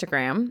on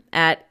Instagram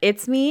at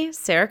It's Me,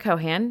 Sarah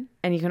Cohan,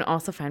 and you can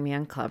also find me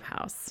on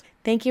Clubhouse.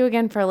 Thank you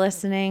again for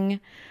listening.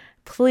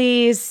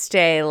 Please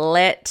stay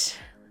lit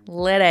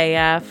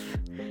AF,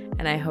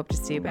 and I hope to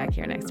see you back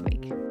here next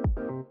week.